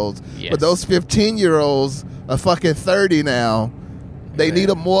 15-year-olds. Yes. But those 15-year-olds are fucking 30 now. They need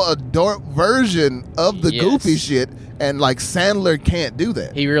a more adult version of the Yes. goofy shit. And, like, Sandler can't do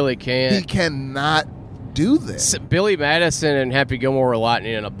that. He really can't. He cannot do that. Billy Madison and Happy Gilmore were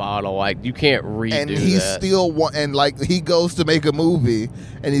lightning in a bottle. Like you can't redo And he's that. still and like he goes to make a movie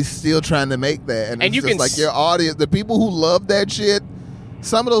and he's still trying to make that. And it's you just can like your audience, the people who love that shit,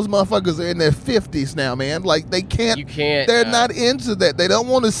 some of those motherfuckers are in their 50s now, man. Like they can't. You can't, They're not into that. They don't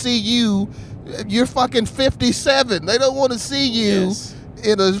want to see you. You're fucking 57. They don't want to see you. Yes.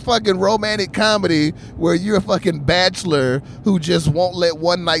 In a fucking romantic comedy where you're a fucking bachelor who just won't let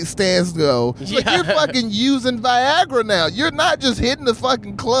one night stands go. Like, Yeah. you're fucking using Viagra now. You're not just hitting the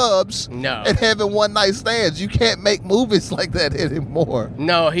fucking clubs No. and having one night stands. You can't make movies like that anymore.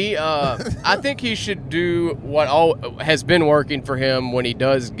 No, he. I think he should do what all has been working for him when he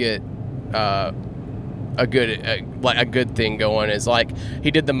does get a good thing going. Is like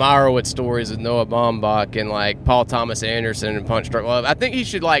he did the Meyerowitz stories with Noah Baumbach and like Paul Thomas Anderson and Punch Drunk Love. I think he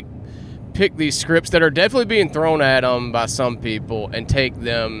should like pick these scripts that are definitely being thrown at him by some people and take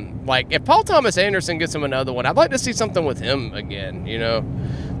them. Like if Paul Thomas Anderson gets him another one, I'd like to see something with him again. You know,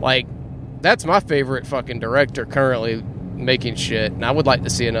 like that's my favorite fucking director currently making shit, and I would like to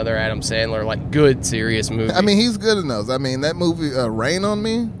see another Adam Sandler like good serious movie. I mean, he's good in those. I mean, that movie Rain on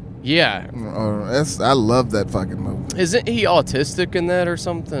Me. yeah, I love that fucking movie. isn't he autistic in that or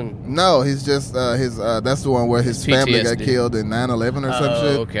something? No, he's just that's the one where his family got PTSD. killed in 9/11 or some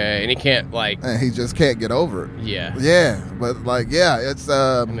shit, Okay, and he can't like and he just can't get over it. yeah. Yeah, but like, yeah, it's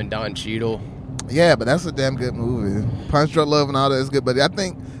Him and Don Cheadle. yeah, but that's a damn good movie. Punch Drunk Love and all that is good, but I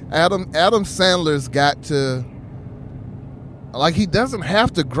think Adam Sandler's got to, like, he doesn't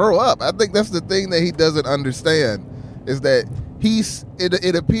have to grow up. I think that's the thing that he doesn't understand is that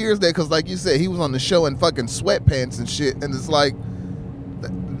it appears that because, like you said, he was on the show in fucking sweatpants and shit, and it's like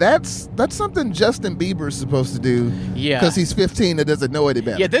that's something Justin Bieber's supposed to do. Yeah. because he's 15 and doesn't know any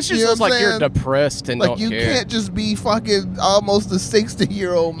better. Yeah, this just You know looks what like I'm you're saying? depressed and Like, don't you care. can't just be fucking almost a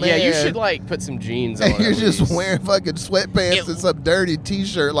 60-year-old man. Yeah, you should like put some jeans on. And you're at just least. wearing fucking sweatpants and some dirty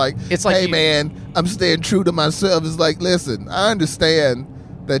T-shirt. Like, It's like hey, you- man, I'm staying true to myself. It's like, listen, I understand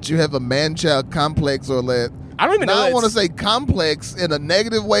that you have a man-child complex or that. I don't even know. Now, I don't want to it's- say complex in a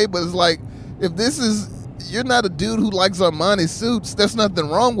negative way, but it's like, if this is, you're not a dude who likes Armani suits, there's nothing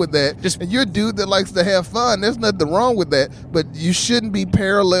wrong with that. And you're a dude that likes to have fun, there's nothing wrong with that. But you shouldn't be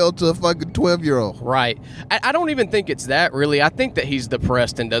parallel to a fucking 12-year-old. Right. I don't even think it's that, really. I think that he's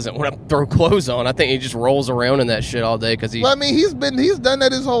depressed and doesn't want to throw clothes on. I think he just rolls around in that shit all day because he. Well, I mean, he's done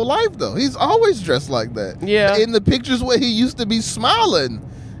that his whole life, though. He's always dressed like that. Yeah. In the pictures where he used to be smiling,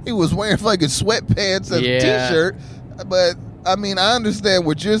 he was wearing fucking sweatpants and Yeah. a T-shirt. But, I mean, I understand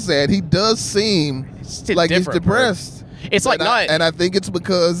what you're saying. He does seem It's like he's different, depressed. It's like and not. and I think it's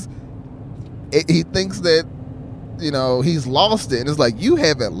because he thinks that he's lost it. And it's like, you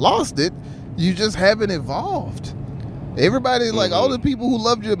haven't lost it. You just haven't evolved. Everybody, like all the people who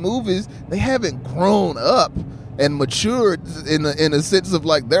loved your movies, they haven't grown up and matured in a sense of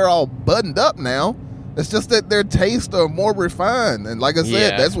like they're all buttoned up now. It's just that their tastes are more refined. And like I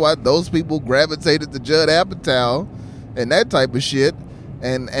said, that's why those people gravitated to Judd Apatow and that type of shit.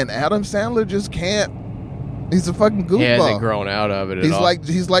 And Adam Sandler just can't. He's a fucking goofball. He hasn't grown out of it at all.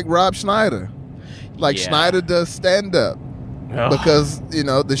 He's like Rob Schneider. Like Schneider does stand up. Because,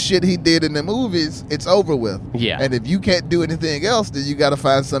 the shit he did in the movies, it's over with. Yeah. And if you can't do anything else, then you got to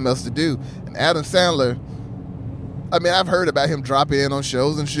find something else to do. And Adam Sandler, I mean, I've heard about him dropping in on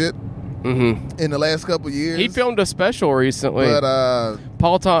shows and shit in the last couple of years. He filmed a special recently. But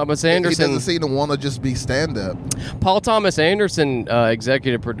Paul Thomas Anderson. He doesn't seem to want to just be stand-up. Paul Thomas Anderson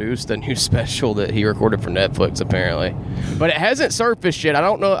executive produced a new special that he recorded for Netflix, apparently. But it hasn't surfaced yet. I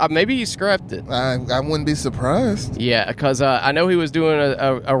don't know. Maybe he scrapped it. I wouldn't be surprised. Yeah, because I know he was doing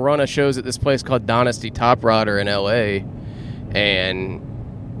a run of shows at this place called Dynasty Top Rider in L.A.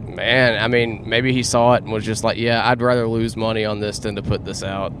 And, man, I mean, maybe he saw it and was just like, yeah, I'd rather lose money on this than to put this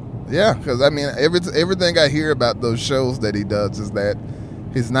out. Yeah, because, I mean, everything I hear about those shows that he does is that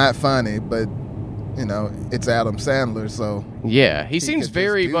he's not funny, but, it's Adam Sandler, so... Yeah, he seems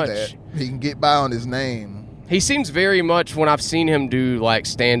very much... That. He can get by on his name. He seems very much, when I've seen him do, like,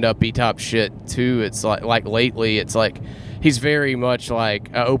 stand-up-y type shit, too, it's like lately, it's like... He's very much like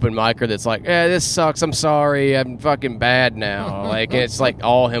an open micer that's like, this sucks, I'm sorry, I'm fucking bad now. Like, it's like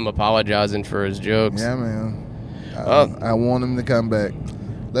all him apologizing for his jokes. Yeah, man. I want him to come back.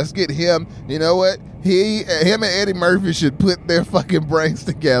 Let's get him. You know what? Him and Eddie Murphy should put their fucking brains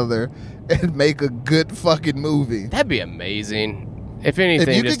together and make a good fucking movie. That'd be amazing. If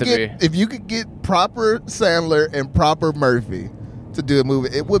anything, if you could get proper Sandler and proper Murphy to do a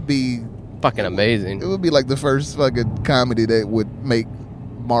movie, it would be fucking amazing. It would be like the first fucking comedy that would make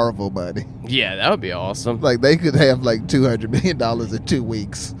Marvel money. Yeah, that would be awesome. Like, they could have like $200 million in 2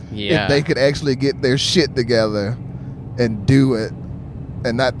 weeks. Yeah. If they could actually get their shit together and do it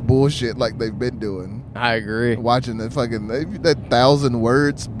and not bullshit like they've been doing. I agree. Watching that fucking, that 1,000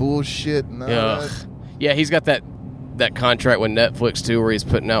 words bullshit. And all that. Yeah, he's got that contract with Netflix too where he's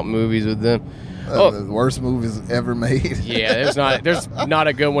putting out movies with them. The worst movies ever made. Yeah, there's not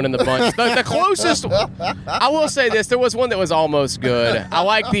a good one in the bunch. The closest, I will say this: there was one that was almost good. I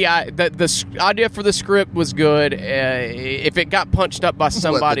like the idea for the script was good. If it got punched up by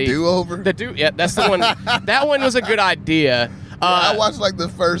somebody, the do-over. Yeah, that's the one. That one was a good idea. I watched like the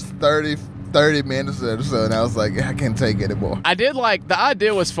first 30 minutes or so, and I was like, I can't take it anymore. I did like the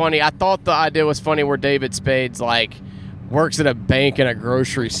idea was funny. I thought the idea was funny where David Spade's like works at a bank and a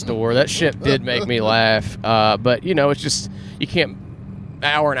grocery store. That shit did make me laugh. But, it's just, you can't, an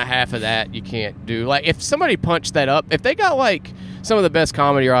hour and a half of that, you can't do. Like, if somebody punched that up, if they got, like, some of the best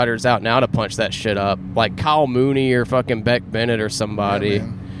comedy writers out now to punch that shit up, like Kyle Mooney or fucking Beck Bennett or somebody,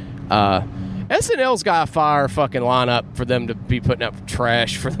 SNL's got a fire fucking lineup for them to be putting up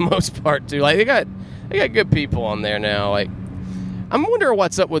trash for the most part, too. Like, they got good people on there now, like, I'm wondering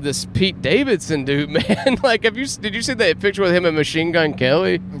what's up with this Pete Davidson dude, man. Like, did you see that picture with him and Machine Gun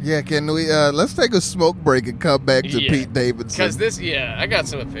Kelly? Yeah, can we, let's take a smoke break and come back to Pete Davidson. Because I got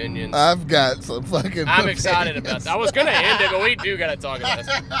some opinions. I've got some fucking I'm excited about that. I was going to end it, but we do got to talk about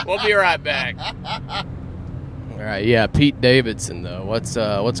this. We'll be right back. All right, yeah, Pete Davidson, though. What's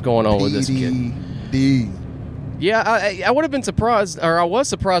going on with this kid? Yeah, I would have been surprised, or I was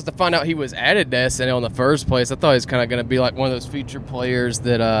surprised to find out he was added to SNL in the first place. I thought he was kind of going to be like one of those featured players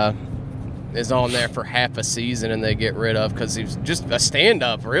that is on there for half a season and they get rid of because he's just a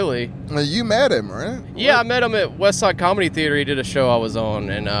stand-up, really. You met him, right? Yeah, I met him at West Side Comedy Theater. He did a show I was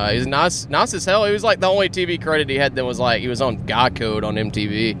on, and he's nice as hell. He was like the only TV credit he had that was like he was on Guy Code on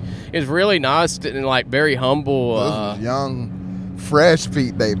MTV. He was really nice and like very humble. This was young, fresh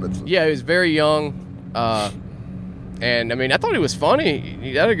Pete Davidson. Yeah, he was very young. And I mean, I thought he was funny.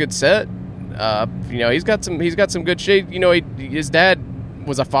 He had a good set. He's got some good shit. His dad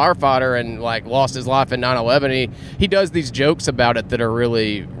was a firefighter and like lost his life in 9/11. He does these jokes about it that are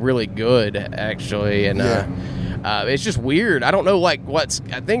really, really good, actually. And it's just weird. I don't know I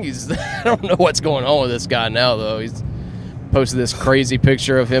don't know what's going on with this guy now, though. He's posted this crazy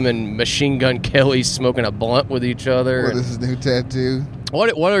picture of him and Machine Gun Kelly smoking a blunt with each other. With his new tattoo.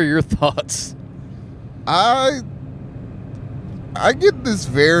 What are your thoughts? I get this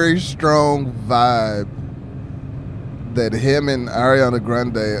very strong vibe that him and Ariana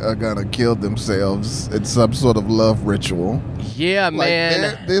Grande are gonna kill themselves in some sort of love ritual. Yeah, Like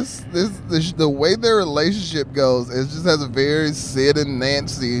man. the way their relationship goes, it just has a very Sid and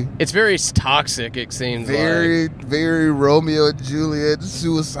Nancy, It's very toxic, it seems very like. very Romeo and Juliet,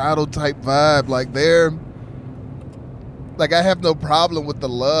 suicidal type vibe. Like they're like, I have no problem with the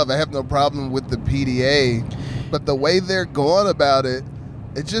love, I have no problem with the PDA, but the way they're going about it,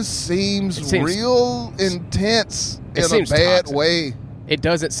 it just seems real intense in a bad toxic. way. It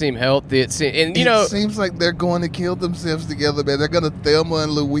doesn't seem healthy. It Seems like they're going to kill themselves together, man. They're going to Thelma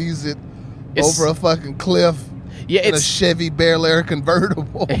and Louise it over a fucking cliff in a Chevy Bel Air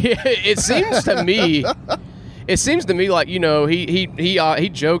convertible. It seems to me. It seems to me like, he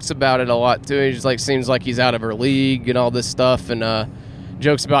jokes about it a lot too. He just like seems like he's out of her league and all this stuff, and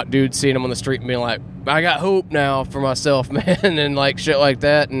jokes about dudes seeing him on the street and being like, I got hope now for myself, man, and like shit like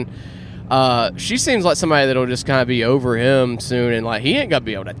that. And she seems like somebody that'll just kind of be over him soon, and like he ain't gonna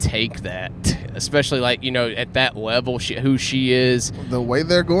be able to take that, especially like at that level, who she is. The way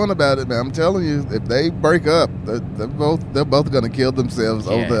they're going about it, man, I'm telling you, if they break up, they're both gonna kill themselves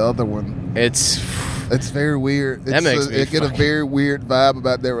over the other one. It's very weird. That makes me get a very weird vibe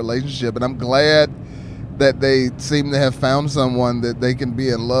about their relationship, and I'm glad that they seem to have found someone that they can be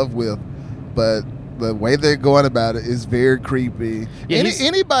in love with, but the way they're going about it is very creepy. Yeah,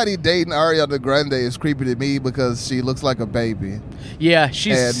 anybody dating Ariana Grande is creepy to me because she looks like a baby. Yeah,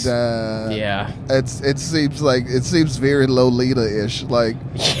 she's and yeah. It seems very Lolita-ish. Like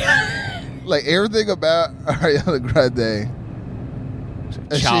like everything about Ariana Grande.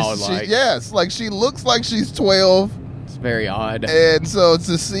 Childlike. Yes, like she looks like she's 12. It's very odd. And so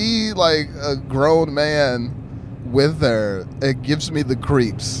to see like a grown man with her, it gives me the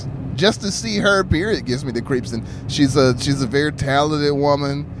creeps. Just to see her, period, gives me the creeps. And she's a very talented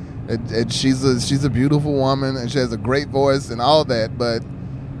woman, and she's a beautiful woman, and she has a great voice and all that. But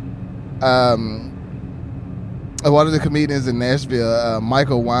one of the comedians in Nashville,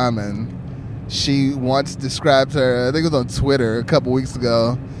 Michael Wyman, she once described her, I think it was on Twitter a couple weeks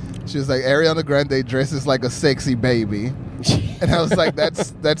ago. She was like, Ariana Grande dresses like a sexy baby. And I was like,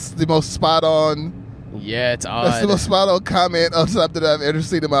 that's the most spot on. Yeah, it's odd. That's the most spot on comment on something I've ever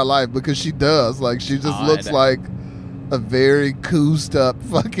seen in my life, because she does. Like, she just looks like a very coosed up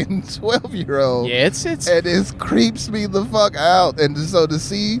fucking 12-year-old. Yeah, it's and it creeps me the fuck out. And so to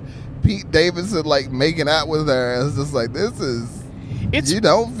see Pete Davidson like making out with her, it's just like, you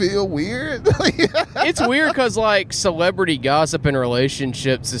don't feel weird? It's weird because like celebrity gossip in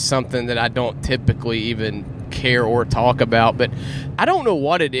relationships is something that I don't typically even care or talk about, but I don't know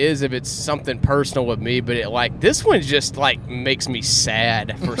what it is, if it's something personal with me, but this one just like makes me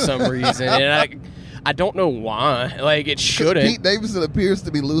sad for some reason, and I don't know why. Like, it shouldn't. Pete Davidson appears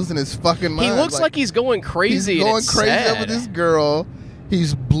to be losing his fucking mind. He looks like he's going crazy. He's going crazy over this girl.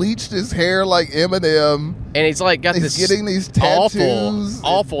 He's bleached his hair like Eminem, and he's like getting these tattoos,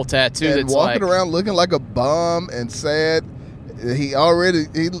 awful tattoo, and that's walking around looking like a bum and sad. He already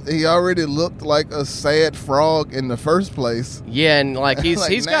looked like a sad frog in the first place. Yeah, and like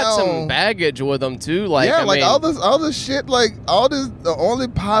he's got some baggage with him too. Like, yeah, I mean, all this shit. Like the only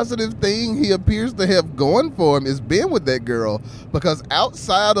positive thing he appears to have going for him is being with that girl. Because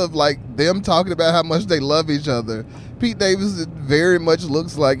outside of like them talking about how much they love each other, Pete Davidson very much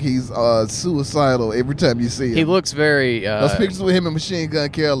looks like he's suicidal every time you see him. He looks very. Those pictures with him and Machine Gun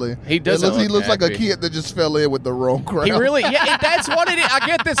Kelly. He doesn't. He looks like a kid that just fell in with the wrong crowd. He really, yeah. That's what it is. I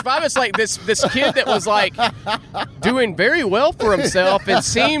get this vibe. It's like this kid that was like doing very well for himself. It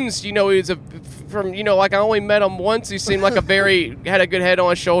seems, he's like I only met him once. He seemed like had a good head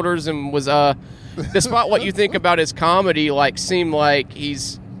on his shoulders, and was despite what you think about his comedy, like seemed like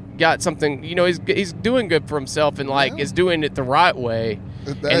he's got something, he's doing good for himself, and like is doing it the right way.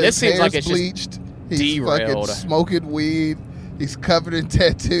 And this seems like it's bleached. Just he's derailed. Fucking smoking weed. He's covered in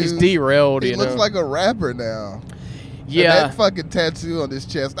tattoos. He's derailed. He looks like a rapper now. Yeah, and that fucking tattoo on his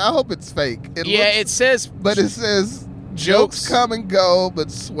chest. I hope it's fake. It says, but it says jokes come and go, but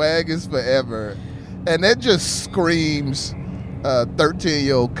swag is forever, and that just screams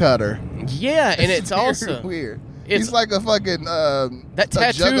 13-year-old Cutter. Yeah, and it's also weird. He's like a fucking that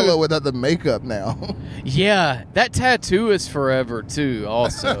tattoo, a juggalo without the makeup now. Yeah, that tattoo is forever too.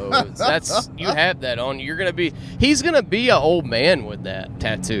 Also, you have that on. He's gonna be an old man with that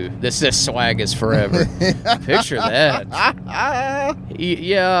tattoo. This swag is forever. Picture that.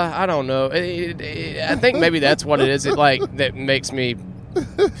 Yeah, I don't know. I think maybe that's what it is. That makes me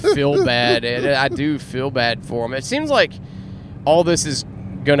feel bad, and I do feel bad for him. It seems like all this is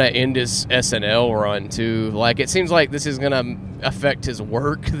gonna end his SNL run too. Like, it seems like this is gonna affect his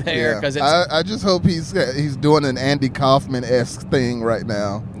work there because I just hope he's doing an Andy Kaufman-esque thing right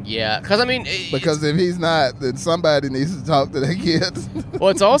now. Yeah, because I mean, because if he's not, then somebody needs to talk to that kid. well,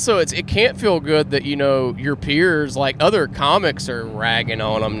 it's also it can't feel good that your peers, like other comics, are ragging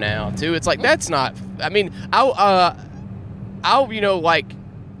on him now too. It's like, that's not. I mean, I'll like,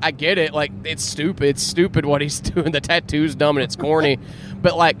 I get it. Like, it's stupid. It's stupid what he's doing. The tattoo's dumb and it's corny.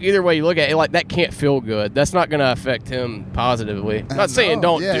 But, like, either way you look at it, like, that can't feel good. That's not going to affect him positively. I'm not saying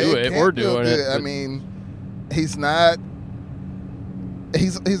don't do it. We're doing it. I mean, he's not.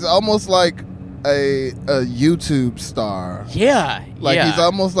 He's almost like a YouTube star. Yeah. Like, yeah. he's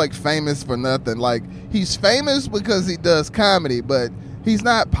almost like famous for nothing. Like, he's famous because he does comedy, but he's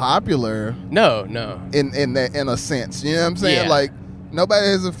not popular. No. In a sense, you know what I'm saying? Yeah. Like, nobody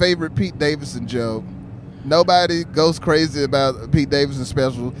has a favorite Pete Davidson joke. Nobody goes crazy about Pete Davidson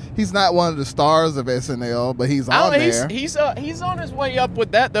special. He's not one of the stars of SNL, but he's on there. He's on his way up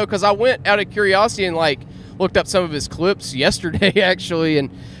with that though, because I went out of curiosity and like looked up some of his clips yesterday actually,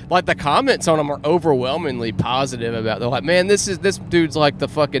 and like the comments on them are overwhelmingly positive about. They're like, man, this dude's like the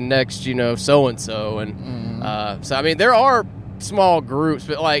fucking next so and so, and so I mean there are small groups,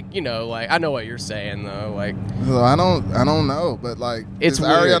 but like like I know what you're saying though. Like, so I don't know, but like it's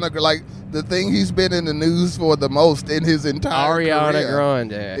Ariana, like the thing he's been in the news for the most in his entire Ariana career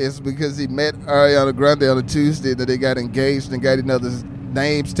Grande is because he met Ariana Grande on a Tuesday, that they got engaged and got each other's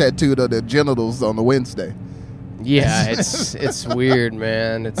names tattooed on their genitals on the Wednesday. Yeah, it's weird,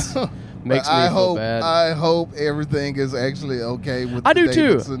 man. It's makes me feel bad. I hope everything is actually okay with. I do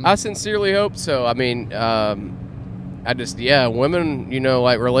Davidson. too. I sincerely hope so. I mean, I just, women,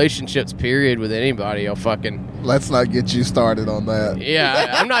 like relationships, period, with anybody, I'll fucking. Let's not get you started on that.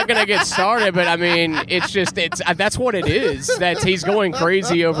 Yeah, I'm not gonna get started, but I mean, it's that's what it is. He's going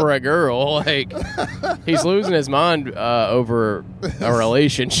crazy over a girl. Like, he's losing his mind over a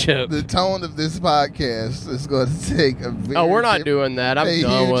relationship. The tone of this podcast is going to take a very we're not doing that. I'm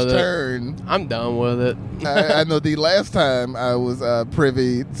done with turn. it. I'm done with it. I know the last time I was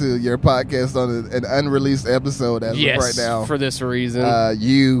privy to your podcast on an unreleased episode as of right now. For this reason.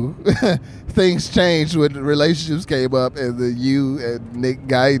 Things changed when relationships came up, and you and Nick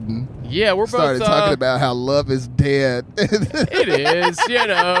Guyton we're started both talking about how love is dead. It is,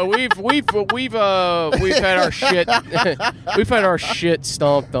 we've had our shit we've had our shit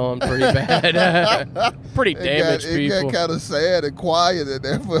stomped on pretty bad. Pretty damaged people. It got kind of sad and quiet in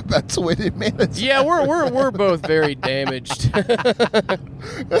there for about 20 minutes. Yeah, we're both very damaged. I've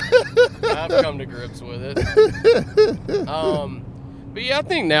come to grips with it. But yeah, I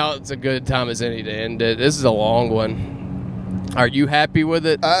think now it's a good time as any to end it. This is a long one. Are you happy with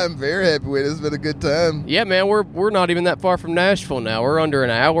it? I'm very happy with it. It's been a good time. Yeah, man, we're not even that far from Nashville now. We're under an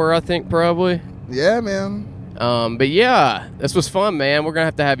hour, I think, probably. Yeah, man. But yeah, this was fun, man. We're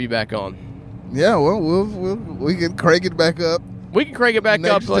gonna have you back on. Yeah, well, we can crank it back up. We can crank it back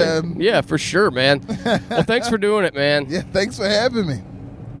next up. Time. Yeah, for sure, man. Well, thanks for doing it, man. Yeah, thanks for having me.